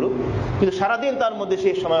বের করুক, কিন্তু সারাদিন তার মধ্যে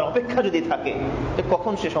সেই সময়ের অপেক্ষা যদি থাকে যে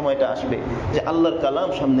কখন সে সময়টা আসবে যে আল্লাহর কালাম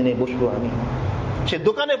সামনে নিয়ে বসবো আমি। সে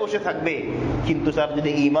দোকানে বসে থাকবে, কিন্তু তার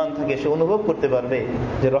যদি ঈমান থাকে সে অনুভব করতে পারবে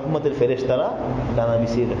যে রহমতের ফেরেশতারা ডানা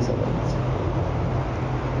বিছিয়ে রেখেছে।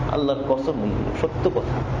 আল্লাহর কসম, সত্য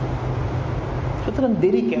কথা। সুতরাং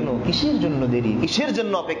দেরি কেন? কিসের জন্য দেরি? কিসের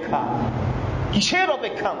জন্য অপেক্ষা? কিসের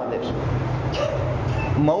অপেক্ষা আমাদের?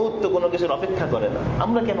 মউত তো কোনো কিছুর অপেক্ষা করে না,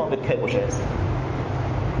 আমরা কেন অপেক্ষায় বসে আছি?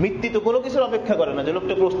 মৃত্যু তো কোনো কিছুর অপেক্ষা করে না যে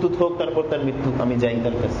লোকটা প্রস্তুত হোক তারপর তার মৃত্যু, আমি যাই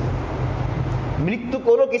তার কাছে। মৃত্যু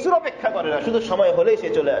কোনো কিছুর অপেক্ষা করে না, শুধু সময় হলেই সে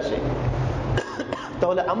চলে আসে।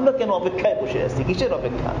 তাহলে আমরা কেন অপেক্ষায় বসে আছি? কিসের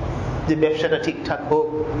অপেক্ষা? যে ব্যবসাটা ঠিকঠাক হোক,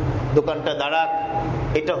 দোকানটা দাঁড়াক,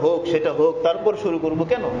 এটা হোক সেটা হোক, তারপর শুরু করবো।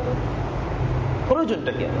 কেন?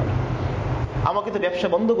 প্রয়োজনটা কি আমার? আমাকে তো ব্যবসা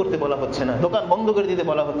বন্ধ করতে বলা হচ্ছে না, দোকান বন্ধ করে দিতে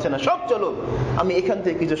বলা হচ্ছে না, সব চলো, আমি এখান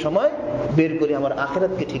থেকে কিছু সময় বের করি আমার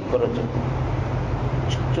আখিরাতকে ঠিক করার জন্য।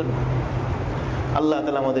 চলো, আল্লাহ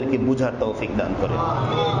তাআলা আমাদেরকে বুঝার তৌফিক দান করে।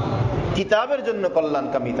 কিতাবের জন্য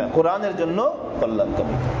কল্যাণকামিতা, কোরআনের জন্য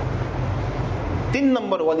কল্যাণকামিতা। 3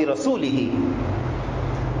 নম্বর, ওয়ালি রাসূলিহি,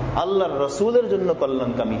 আল্লাহর রাসূলের জন্য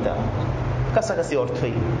কল্যাণকামিতা। কাছাকাছি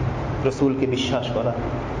অর্থই রাসূলকে বিশ্বাস করা।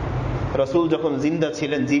 রাসূল যখন জিন্দা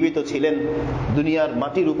ছিলেন, জীবিত ছিলেন, দুনিয়ার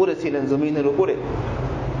মাটির উপরে ছিলেন, জমিনের উপরে,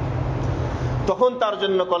 তখন তার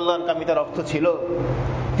জন্য কল্যাণকামিতার অর্থ ছিল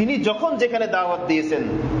তিনি যখন যেখানে দাওয়াত দিয়েছেন,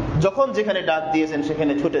 যখন যেখানে ডাক দিয়েছেন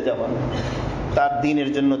সেখানে ছুটে যাওয়া, তার দ্বীনের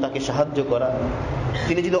জন্য তাকে সাহায্য করা।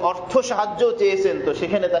 তিনি যদি অর্থ সাহায্য চেয়েছেন তো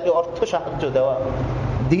সেখানে তাকে অর্থ সাহায্য দেওয়া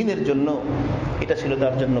দ্বীনের জন্য, এটা ছিল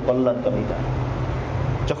তার জন্য কল্যাণকামিতা।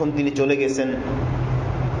 যখন তিনি চলে গেছেন,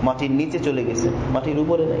 মাটির নিচে চলে গেছেন, মাটির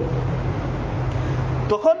উপরে নাই,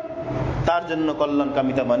 তখন তার জন্য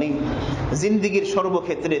কল্যাণকামিতা মানে জিন্দেগীর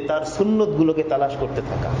সর্বক্ষেত্রে তার সুন্নত গুলোকে তালাশ করতে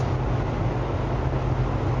থাকা।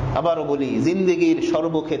 আবারও বলি, জিন্দেগীর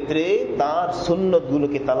সর্বক্ষেত্রে তার সুন্নত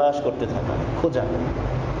গুলোকে তালাশ করতে থাকা, খোঁজা।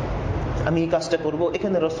 আমি এই কাজটা করব,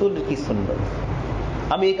 এখানে রাসূলের কি সুন্নত?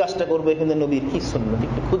 আমি এই কাজটা করব, এখানে নবীর কি সুন্নত?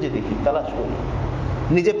 একটু খুঁজে দেখি, তালাশ করি।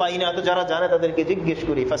 নিজে পাই না তো যারা জানে তাদেরকে জিজ্ঞেস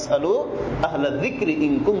করি। ফাসআলু আহলা যিকরি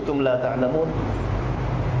ইন কুনতুম লা তা'লামুন।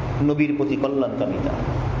 নবীর প্রতি কল্যাণকামিতা।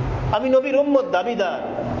 আমি নবীর উম্মত, দাবিদার,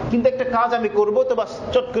 কিন্তু একটা কাজ আমি করব তো বাস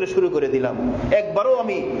চট করে শুরু করে দিলাম। একবারও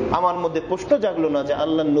আমি আমার মধ্যে প্রশ্ন জাগলো না যে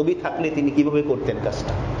আল্লাহর নবী থাকলে তিনি কিভাবে করতেন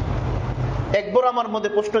কাজটা। একবার আমার মধ্যে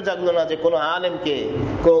প্রশ্ন জাগলো না যে কোনো আলেমকে,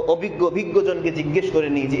 কোনো অভিজ্ঞজনকে জিজ্ঞেস করে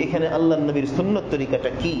নি যে এখানে আল্লাহর নবীর সুন্নত তরিকাটা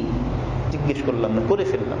কি। জিজ্ঞেস করলাম না, করে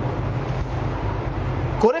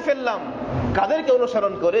ফেললাম। কাদেরকে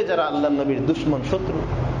অনুসরণ করে? যারা আল্লাহর নবীর দুশমন, শত্রু।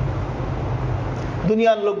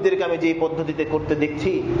 দুনিয়ার লোকদেরকে আমি যে পদ্ধতিতে করতে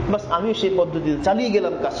দেখছি, বাস আমিও সেই পদ্ধতিতে চালিয়ে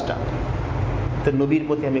গেলাম কাজটা। তো নবীর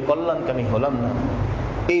প্রতি আমি কল্যাণকামী হলাম না।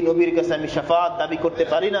 এই নবীর কাছে আমি শাফাআত দাবি করতে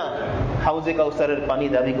পারি না, হাউজে কাউসারের পানি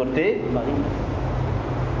দাবি করতে পারি না।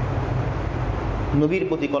 নবীর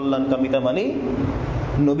প্রতি কল্যাণকামিতা মানে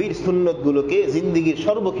নবীর সুন্নত গুলোকে জিন্দেগীর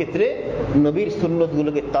সর্বক্ষেত্রে নবীর সুন্নত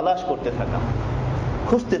গুলোকে তালাশ করতে থাকা,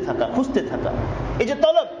 খুঁজতে থাকা। এই যে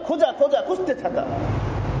তলব, খোঁজা, খুঁজতে থাকা।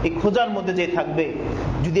 এই খোঁজার মধ্যে যে থাকবে,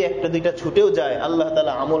 যদি একটা দুইটা ছুটেও যায় আল্লাহ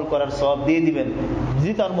তাআলা আমল করার সওয়াব দিয়ে দিবেন।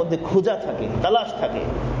 যদি তার মধ্যে খোঁজা থাকে, তালাশ থাকে,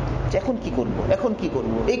 এখন কি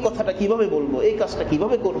করব, এই কথাটা কিভাবে বলবো, এই কাজটা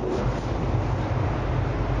কিভাবে করব,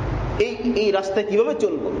 এই রাস্তায় কিভাবে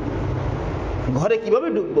চলবো, ঘরে কিভাবে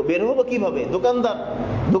ঢুকবো, বের হবো কিভাবে,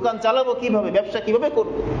 দোকান চালাবো কিভাবে, ব্যবসা কিভাবে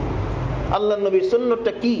করব, আল্লাহর নবীর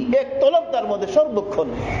সুন্নতটা কি, এক তলব তার মধ্যে সর্বক্ষণ।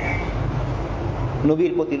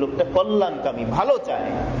 নবীর প্রতি লোকটা কল্যাণকামী, ভালো চায়।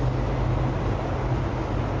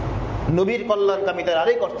 নবীর কল্যাণকামিতার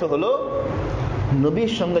আরেক অর্থ হলো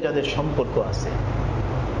নবীর সঙ্গে যাদের সম্পর্ক আছে,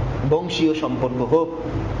 বংশীয় সম্পর্ক হোক,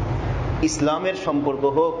 ইসলামের সম্পর্ক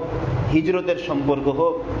হোক, হিজরতের সম্পর্ক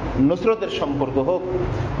হোক, নুসরতের সম্পর্ক হোক,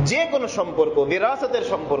 যে কোনো সম্পর্ক, বিরাসতের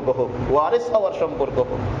সম্পর্ক হোক, ওয়ারিস হওয়ার সম্পর্ক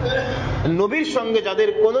হোক, নবীর সঙ্গে যাদের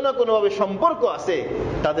কোনো না কোনো ভাবে সম্পর্ক আছে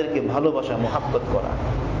তাদেরকে ভালোবাসা, মুহাব্বত করা,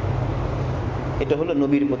 এটা হলো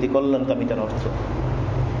নবীর প্রতি কল্যাণকামিতার অর্থ।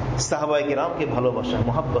 সাহাবায়ে কেরামকে ভালোবাসা,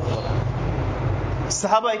 মুহাব্বত করা।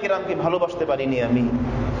 সাহাবায়ে কেরামকে ভালোবাসতে পারিনি আমি।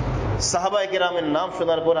 সাহাবায়ে কেরামের নাম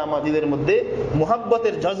শোনার পর আমাদের মধ্যে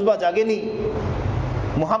মুহাব্বতের জজবা জাগেনি,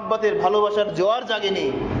 মুহাব্বতের ভালোবাসার জোয়ার জাগেনি।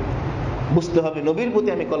 বুঝতে হবে নবীর প্রতি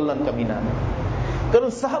আমি কল্যাণকামী না। কারণ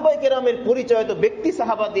সাহাবায়ে কেরামের পরিচয় তো ব্যক্তি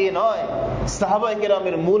সাহাবা দিয়ে নয়, সাহাবায়ে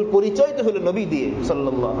কেরামের মূল পরিচয় তো হলো নবী দিয়ে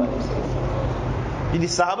সাল্লাল্লাহু আলাইহি ওয়াসাল্লাম। যদি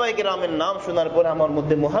সাহাবায়ে কেরামের নাম শোনার পর আমার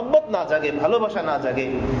মধ্যে মুহাব্বত না জাগে, ভালোবাসা না জাগে,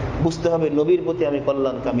 বুঝতে হবে নবীর প্রতি আমি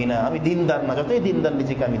কল্যাণকামী না, আমি দিনদার না, যতই দিনদার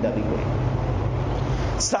নিজেকে আমি দাবি করি।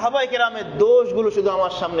 সাহাবায়ে কেরামের দোষগুলো শুধু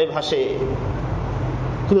আমার সামনে ভাসে,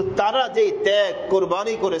 কিন্তু তারা যে ত্যাগ,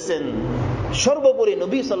 কোরবানি করেছেন, সর্বোপরি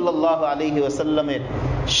নবী সাল্লাল্লাহু আলাইহি ওয়াসাল্লামের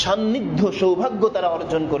সান্নিধ্য সৌভাগ্য তারা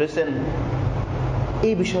অর্জন করেছেন।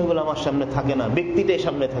 এই বিষয়গুলো আমার সামনে থাকে না, ব্যক্তিটাই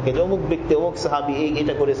সামনে থাকে যে অমুক ব্যক্তি অমুক সাহাবী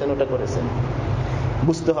এটা করেছেন ওটা করেছেন।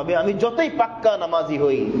 বুঝতে হবে আমি যতই পাক্কা নামাজি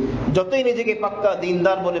হই, যতই নিজেকে পাক্কা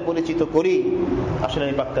দিনদার বলে পরিচিত করি, আসলে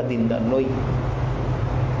আমি পাক্কা দিনদার নই।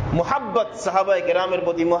 মুহাব্বত সাহাবায়ে কেরামের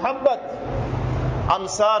প্রতি মুহাব্বত,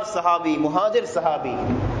 আনসার সাহাবী, মুহাজির সাহাবী,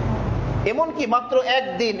 এমনকি মাত্র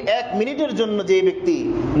একদিন 1 মিনিটের জন্য যে ব্যক্তি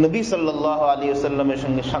নবী সাল্লাল্লাহু আলাইহি ওয়াসাল্লামের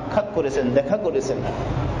সঙ্গে সাক্ষাৎ করেছেন, দেখা করেছেন,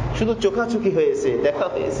 শুধু চোখাচোখি হয়েছে, দেখা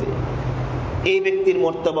হয়েছে, এই ব্যক্তির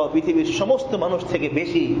মর্তবা পৃথিবীর সমস্ত মানুষ থেকে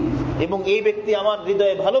বেশি, এবং এই ব্যক্তি আমার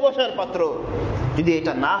হৃদয়ে ভালোবাসার পাত্র। যদি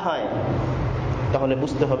এটা না হয় তাহলে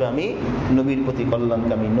বুঝতে হবে আমি নবীর প্রতি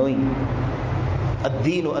কল্যাণকামী নই।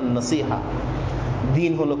 আদ-দীনু আন-নাসিহা,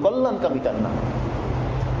 দিন হলো কল্যাণকামিতার নাম।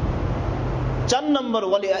 4 নম্বর,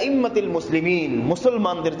 ওয়ালি আইম্মাতিল মুসলিমিন,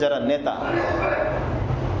 মুসলমানদের যারা নেতা।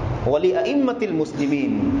 ওয়ালি আইম্মাতিল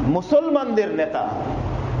মুসলিমিন, মুসলমানদের নেতা।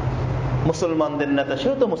 মুসলমানদের নেতা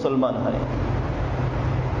সেও তো মুসলমান হয়।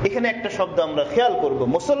 এখানে একটা শব্দ আমরা খেয়াল করব,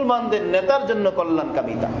 মুসলমানদের নেতার জন্য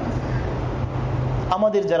কল্যাণকামিতা।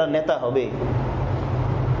 আমাদের যারা নেতা হবে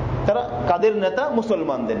তারা কাদের নেতা?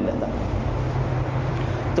 মুসলমানদের নেতা।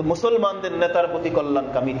 তো মুসলমানদের নেতার প্রতি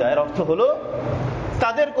কল্যাণকামিতা এর অর্থ হলো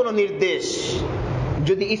তাদের কোন নির্দেশ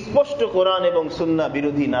যদি স্পষ্ট কোরআন এবং সুন্নাহ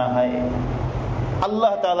বিরোধী না হয়,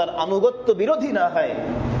 আল্লাহ তাআলার আনুগত্য বিরোধী না হয়,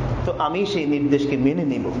 তো আমি সেই নির্দেশকে মেনে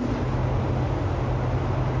নিব,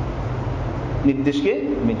 নির্দেশকে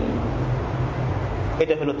মেনে নিব।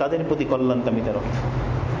 এটা হলো তাদের প্রতি কল্যাণকামিতার অর্থ।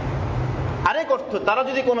 আরেক অর্থ, তারা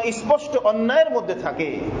যদি কোনো স্পষ্ট অন্যায়ের মধ্যে থাকে,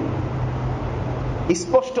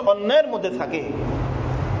 স্পষ্ট অন্যায়ের মধ্যে থাকে,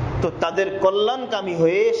 তো তাদের কল্যাণকামী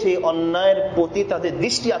হয়ে সেই অন্যায়ের প্রতি তাদের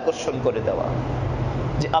দৃষ্টি আকর্ষণ করে দেওয়া,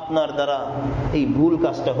 যে আপনার দ্বারা এই ভুল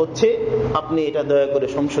কাজটা হচ্ছে, আপনি এটা দয়া করে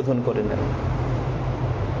সংশোধন করে নেন।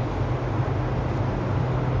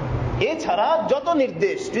 এছাড়া যত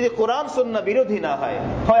নির্দেশ যদি কোরআন সুন্নাহ বিরোধী না হয়,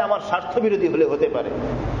 হয় আমার স্বার্থ বিরোধী হলে হতে পারে,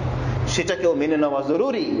 সেটাকেও মেনে নেওয়া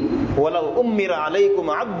জরুরি। ওয়ালাউ উম্মিরা আলাইকুম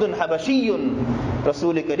আবদুন হাবাশিয়ুন,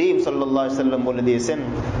 রাসূল করিম সাল্লাল্লাহু আলাইহি ওয়াসাল্লাম বলে দিয়েছেন,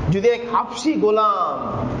 যদি এক হাবশী গোলাম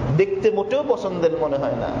দেখতে মোটেও পছন্দের মনে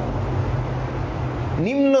হয় না,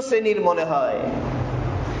 নিম্ন শ্রেণীর মনে হয়,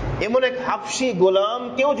 এমন এক হাবশী গোলাম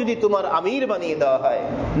কেউ যদি তোমার আমির বানিয়ে দেওয়া হয়,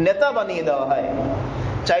 নেতা বানিয়ে দেওয়া হয়,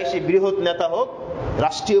 চাই সে বৃহৎ নেতা হোক,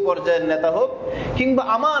 রাষ্ট্রীয় পর্যায়ের নেতা হোক, কিংবা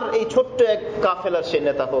আমার এই ছোট্ট এক কাফেলার সে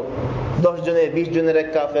নেতা হোক, 10 জনের 20 জনের এক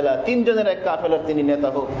কাফেলা, 3 জনের এক কাফেলার তিনি নেতা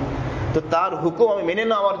হোক, তো তার হুকুম আমি মেনে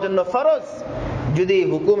নেওয়ার জন্য ফরজ, যদি এই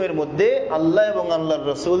হুকুমের মধ্যে আল্লাহ এবং আল্লাহর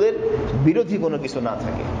রাসূলের বিরোধী কোনো কিছু না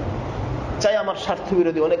থাকে। চাই আমার স্বার্থ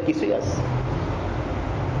বিরোধী অনেক কিছুই আছে।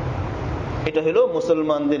 এটা হলো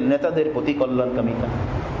মুসলমানদের নেতাদের প্রতি কল্যাণকামিতা।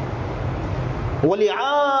 ওয়ালি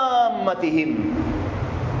আম্মাতিহিম,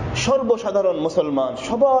 সর্বসাধারণ মুসলমান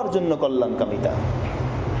সবার জন্য কল্যাণকামিতা।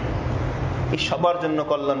 এই সবার জন্য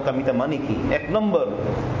কল্যাণকামিতা মানে কি? 1 নম্বর,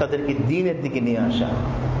 তাদেরকে দ্বীনের দিকে নিয়ে আসা।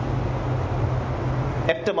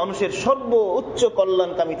 একটা মানুষের সর্বোচ্চ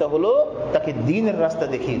কল্যাণকামিতা হলো তাকে দ্বীনের রাস্তা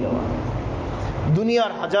দেখিয়ে দেওয়া।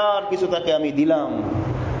 দুনিয়ার হাজার কিছু তাকে আমি দিলাম,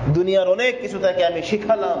 দুনিয়ার অনেক কিছু তাকে আমি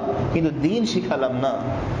শিখালাম, কিন্তু দ্বীন শিখালাম না,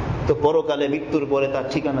 তো পরকালে মৃত্যুর পরে তার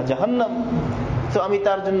ঠিকানা জাহান্নাম। তো আমি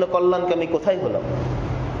তার জন্য কল্যাণকামী কোথায় হলাম?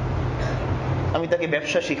 আমি তাকে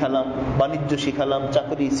ব্যবসা শিখালাম, বাণিজ্য শিখালাম,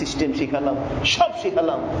 চাকরি সিস্টেম শিখালাম, সব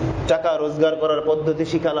শিখালাম, টাকা রোজগার করার পদ্ধতি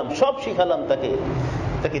শিখালাম, সব শিখালাম,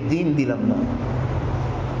 তাকে দ্বীন দিলাম না,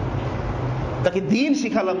 তাকে দ্বীন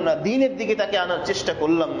শিখালাম না, দ্বীনের দিকে তাকে আনার চেষ্টা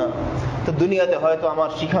করলাম না। তো দুনিয়াতে হয়তো আমার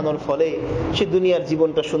শিখানোর ফলে সে দুনিয়ার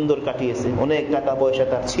জীবনটা সুন্দর কাটিয়েছে, অনেক টাকা পয়সা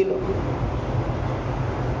তার ছিল,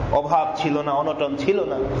 অভাব ছিল না, অনটন ছিল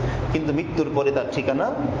না, কিন্তু মৃত্যুর পরে তার ঠিকানা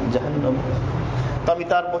জাহান্নাম। তো আমি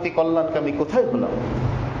তার প্রতি কল্যাণকামী কোথায় হলাম?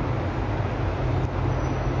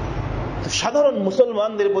 সাধারণ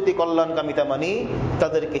মুসলমানদের প্রতি কল্যাণকামিতা মানে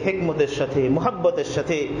তাদেরকে হিকমতের সাথে, মুহাব্বতের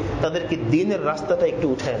সাথে তাদেরকে দ্বীনের রাস্তাটা একটু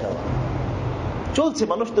উঠায় দেওয়া। চলছে,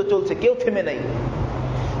 মানুষ তো চলছে, কেউ থেমে নাই।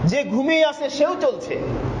 যে ঘুমিয়ে আছে সেও চলছে,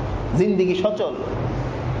 জিন্দেগি সচল।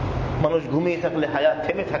 মানুষ ঘুমিয়ে থাকলে হায়াত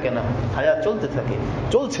থেমে থাকে না, হায়াত চলতে থাকে,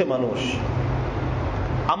 চলছে মানুষ।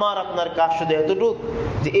 আমার আপনার কাজ শুধু এতটুক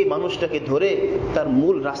যে এই মানুষটাকে ধরে তার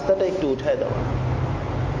মূল রাস্তাটা একটু উঠায় দেওয়া।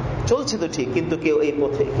 চলছে তো ঠিক, কিন্তু কেউ এই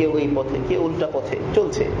পথে, কেউ এই পথে, কেউ উল্টা পথে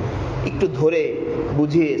চলছে, একটু ধরে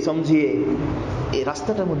বুঝিয়ে সমঝিয়ে এই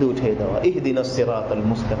রাস্তাটার মধ্যে উঠিয়ে দেওয়া। ইহদিনাস সিরাতাল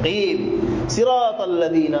মুস্তাকিম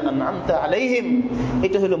সিরাতাল্লাযীনা আন'আমতা আলাইহিম,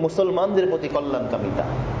 এটা হলো মুসলমানদের প্রতি কল্যাণকামিতা।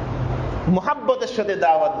 মুহাব্বতের সাথে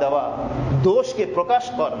দাওয়াত দেওয়া, দোষকে প্রকাশ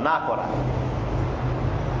না করা।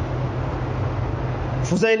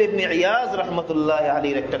 ফুজাইল ইবনে ইয়াজ রাহমাতুল্লাহি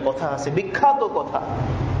আলাইহির একটা কথা আছে, বিখ্যাত কথা,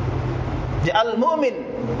 যে আল মুমিন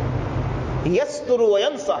ইয়াসতুরু ওয়া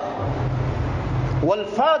ইয়ানসাহ ওয়াল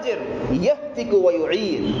ফাজির ইয়াহতিকু ওয়া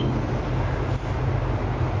ইউঈর।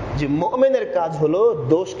 যে মুমিনের কাজ হলো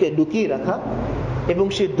দোষকে লুকিয়ে রাখা এবং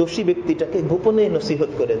সেই দোষী ব্যক্তিটাকে গোপনে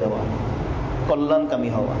নসিহত করে দেওয়া, কল্যাণকামী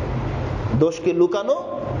হওয়া। দোষকে লুকানো,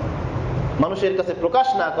 মানুষের কাছে প্রকাশ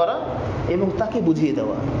না করা এবং তাকে বুঝিয়ে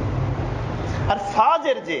দেওয়া। আর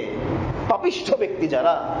ফাজের যে পাপিষ্ঠ ব্যক্তি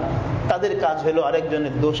যারা, তাদের কাজ হলো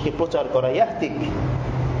আরেকজনের দোষকে প্রচার করা, ইয়াহতিক,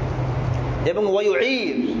 এবং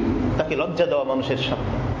ওয়ায়ুঈর, তাকে লজ্জা দেওয়া মানুষের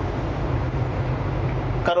সামনে।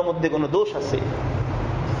 কারো মধ্যে কোনো দোষ আছে,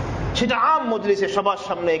 সেটা আম মজলিসে সবার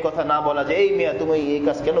সামনে এই কথা না বলা যে এই মিয়া তুমি এই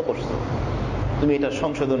কাজ কেন করছো, তুমি এটা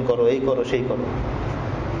সংশোধন করো, এই করো সেই করো।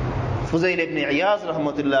 ফুজাইল ইবনে ইয়াজ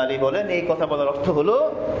রাহমাতুল্লাহি আলাইহি বলেন, এই কথা বলার অর্থ হলো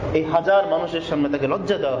এই হাজার মানুষের সামনে তাকে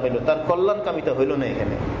লজ্জা দেওয়া হলো, তার কল্যাণকামিতা হইল না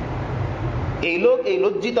এখানে। এই লোক এই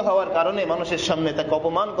লজ্জিত হওয়ার কারণে, মানুষের সামনে তাকে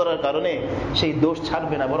অপমান করার কারণে সেই দোষ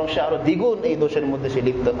ছাড়বে না, বরং সে আরো দ্বিগুণ এই দোষের মধ্যে সে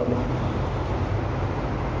লিপ্ত হবে।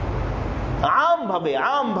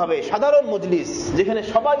 আমভাবে সাধারণ মজলিস যেখানে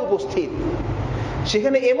সবাই উপস্থিত,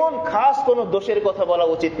 সেখানে এমন খাস কোন দোষের কথা বলা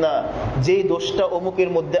উচিত না যেই দোষটা অমুকের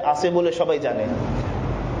মধ্যে আছে বলে সবাই জানে।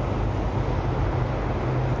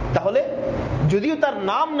 তাহলে যদিও তার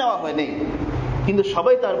নাম নেওয়া হয়নি, কিন্তু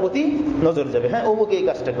সবাই তার প্রতি নজর যাবে, হ্যাঁ অমুক এই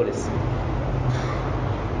কাজটা করেছে।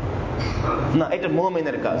 না, এটা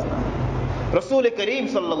মুমিনের কাজ না। রাসূল করিম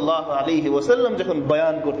সাল্লাল্লাহু আলাইহি ওয়াসাল্লাম যখন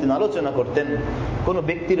বয়ান করতেন, আলোচনা করতেন, কোন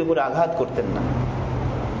ব্যক্তির উপরে আঘাত করতেন না,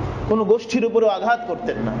 কোন গোষ্ঠীর উপরে আঘাত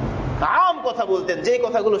করতেন না, আম কথা বলতেন, যে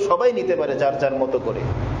কথাগুলো সবাই নিতে পারে যার যার মতো করে,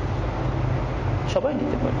 সবাই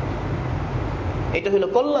নিতে পারে। এটা হলো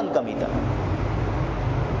কল্যাণকামিতা।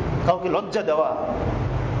 কাউকে লজ্জা দেওয়া,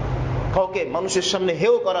 কাউকে মানুষের সামনে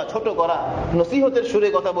হেয় করা, ছোট করা, নসিহতের সুরে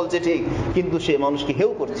কথা বলছে ঠিক, কিন্তু সে মানুষকে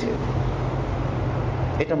হেয় করছে,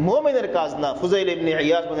 এটা মুমিনের কাজ না। ফুজাইল ইবনে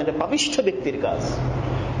ইয়াজ বলেন এটা পাপিষ্ঠ ব্যক্তির কাজ।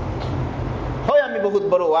 হয় আমি বহুত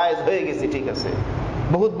বড় ওয়াইজ হয়ে গেছি, ঠিক আছে,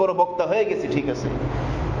 বহুত বড় বক্তা হয়ে গেছি, ঠিক আছে,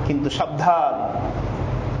 কিন্তু সাবধান,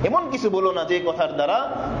 এমন কিছু বলো না যে কথার দ্বারা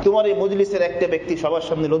তোমার এই মজলিসের একটা ব্যক্তি সবার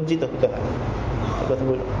সামনে লজ্জিত হতে হয়। কথা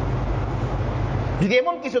বলো, যদি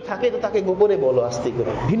এমন কিছু থাকে তো তাকে গোপনে বলো, আস্তে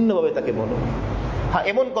করে, ভিন্নভাবে তাকে বলো। হ্যাঁ,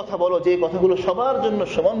 এমন কথা বলো যে কথাগুলো সবার জন্য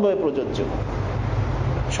সমানভাবে প্রযোজ্য,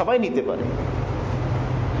 সবাই নিতে পারে।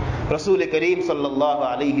 রাসূল করিম সাল্লাল্লাহু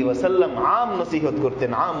আলাইহি ওয়াসাল্লাম আম নসিহত করতেন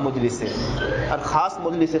আম মজলিসে, আর খাস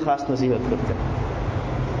মজলিসে খাস নসিহত করতেন।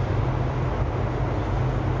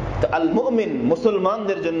 তো আল মুমিন,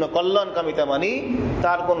 মুসলমানদের জন্য কল্যাণকামিতা মানে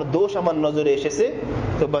তার কোন দোষ আমার নজরে এসেছে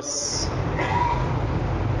তো বাস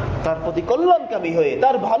তার প্রতি কল্যাণকামী হয়ে,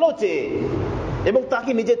 তার ভালো চেয়ে, এবং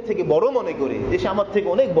তাকে নিজের থেকে বড় মনে করে যে সে আমার থেকে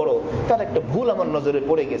অনেক বড়, তার একটা ভুল আমার নজরে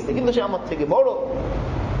পড়ে গেছে কিন্তু সে আমার থেকে বড়,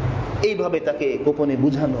 এইভাবে তাকে গোপনে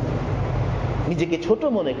বুঝানো। নিজেকে ছোট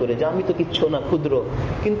মনে করে যে আমি তো কিচ্ছু না, ক্ষুদ্র,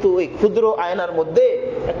 কিন্তু ওই ক্ষুদ্র আয়নার মধ্যে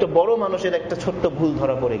একটা বড় মানুষের একটা ছোট্ট ভুল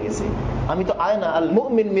ধরা পড়ে গেছে। আমি তো আয়না, আল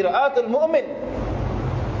মুমিন মিরআতুল মুমিন,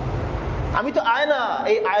 আমি তো আয়না,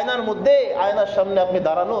 এই আয়নার মধ্যে, আয়নার সামনে আপনি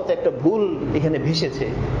দাঁড়ানো, তো একটা ভুল এখানে ভেসেছে,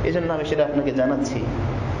 এই জন্য আমি সেটা আপনাকে জানাচ্ছি।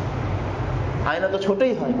 আয়না তো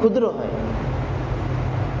ছোটই হয়, ক্ষুদ্র হয়।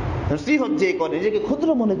 নসিহত যে করে নিজেকে ক্ষুদ্র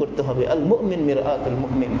মনে করতে হবে। আল মুমিন মিরআতুল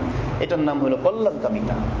মুমিন, এটার নাম হলো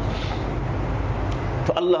কল্যাণকামিতা।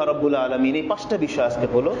 তো আল্লাহ রাব্বুল আলামিন এই পাঁচটা বিষয় আজকে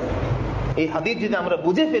হলো। এই হাদিস যদি আমরা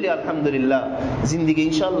বুঝে ফেলি, আলহামদুলিল্লাহ, জিন্দেগি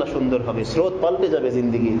ইনশাআল্লাহ সুন্দর হবে, স্রোত পাল্টে যাবে,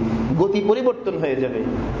 জিন্দেগি গতি পরিবর্তন হয়ে যাবে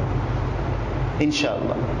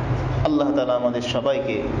ইনশাআল্লাহ। আল্লাহ তাআলা আমাদের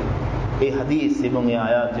সবাইকে এই হাদিস এবং এই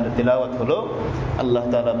আয়াত যেটা তেলাওয়াত হলো, আল্লাহ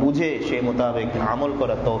তাআলা বুঝে সেই মোতাবেক আমল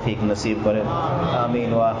করার তৌফিক নসিব করেন। আমিন।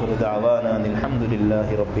 ওয়া আখিরু দাওয়ানা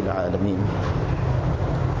আলহামদুলিল্লাহি রাব্বিল আলামিন।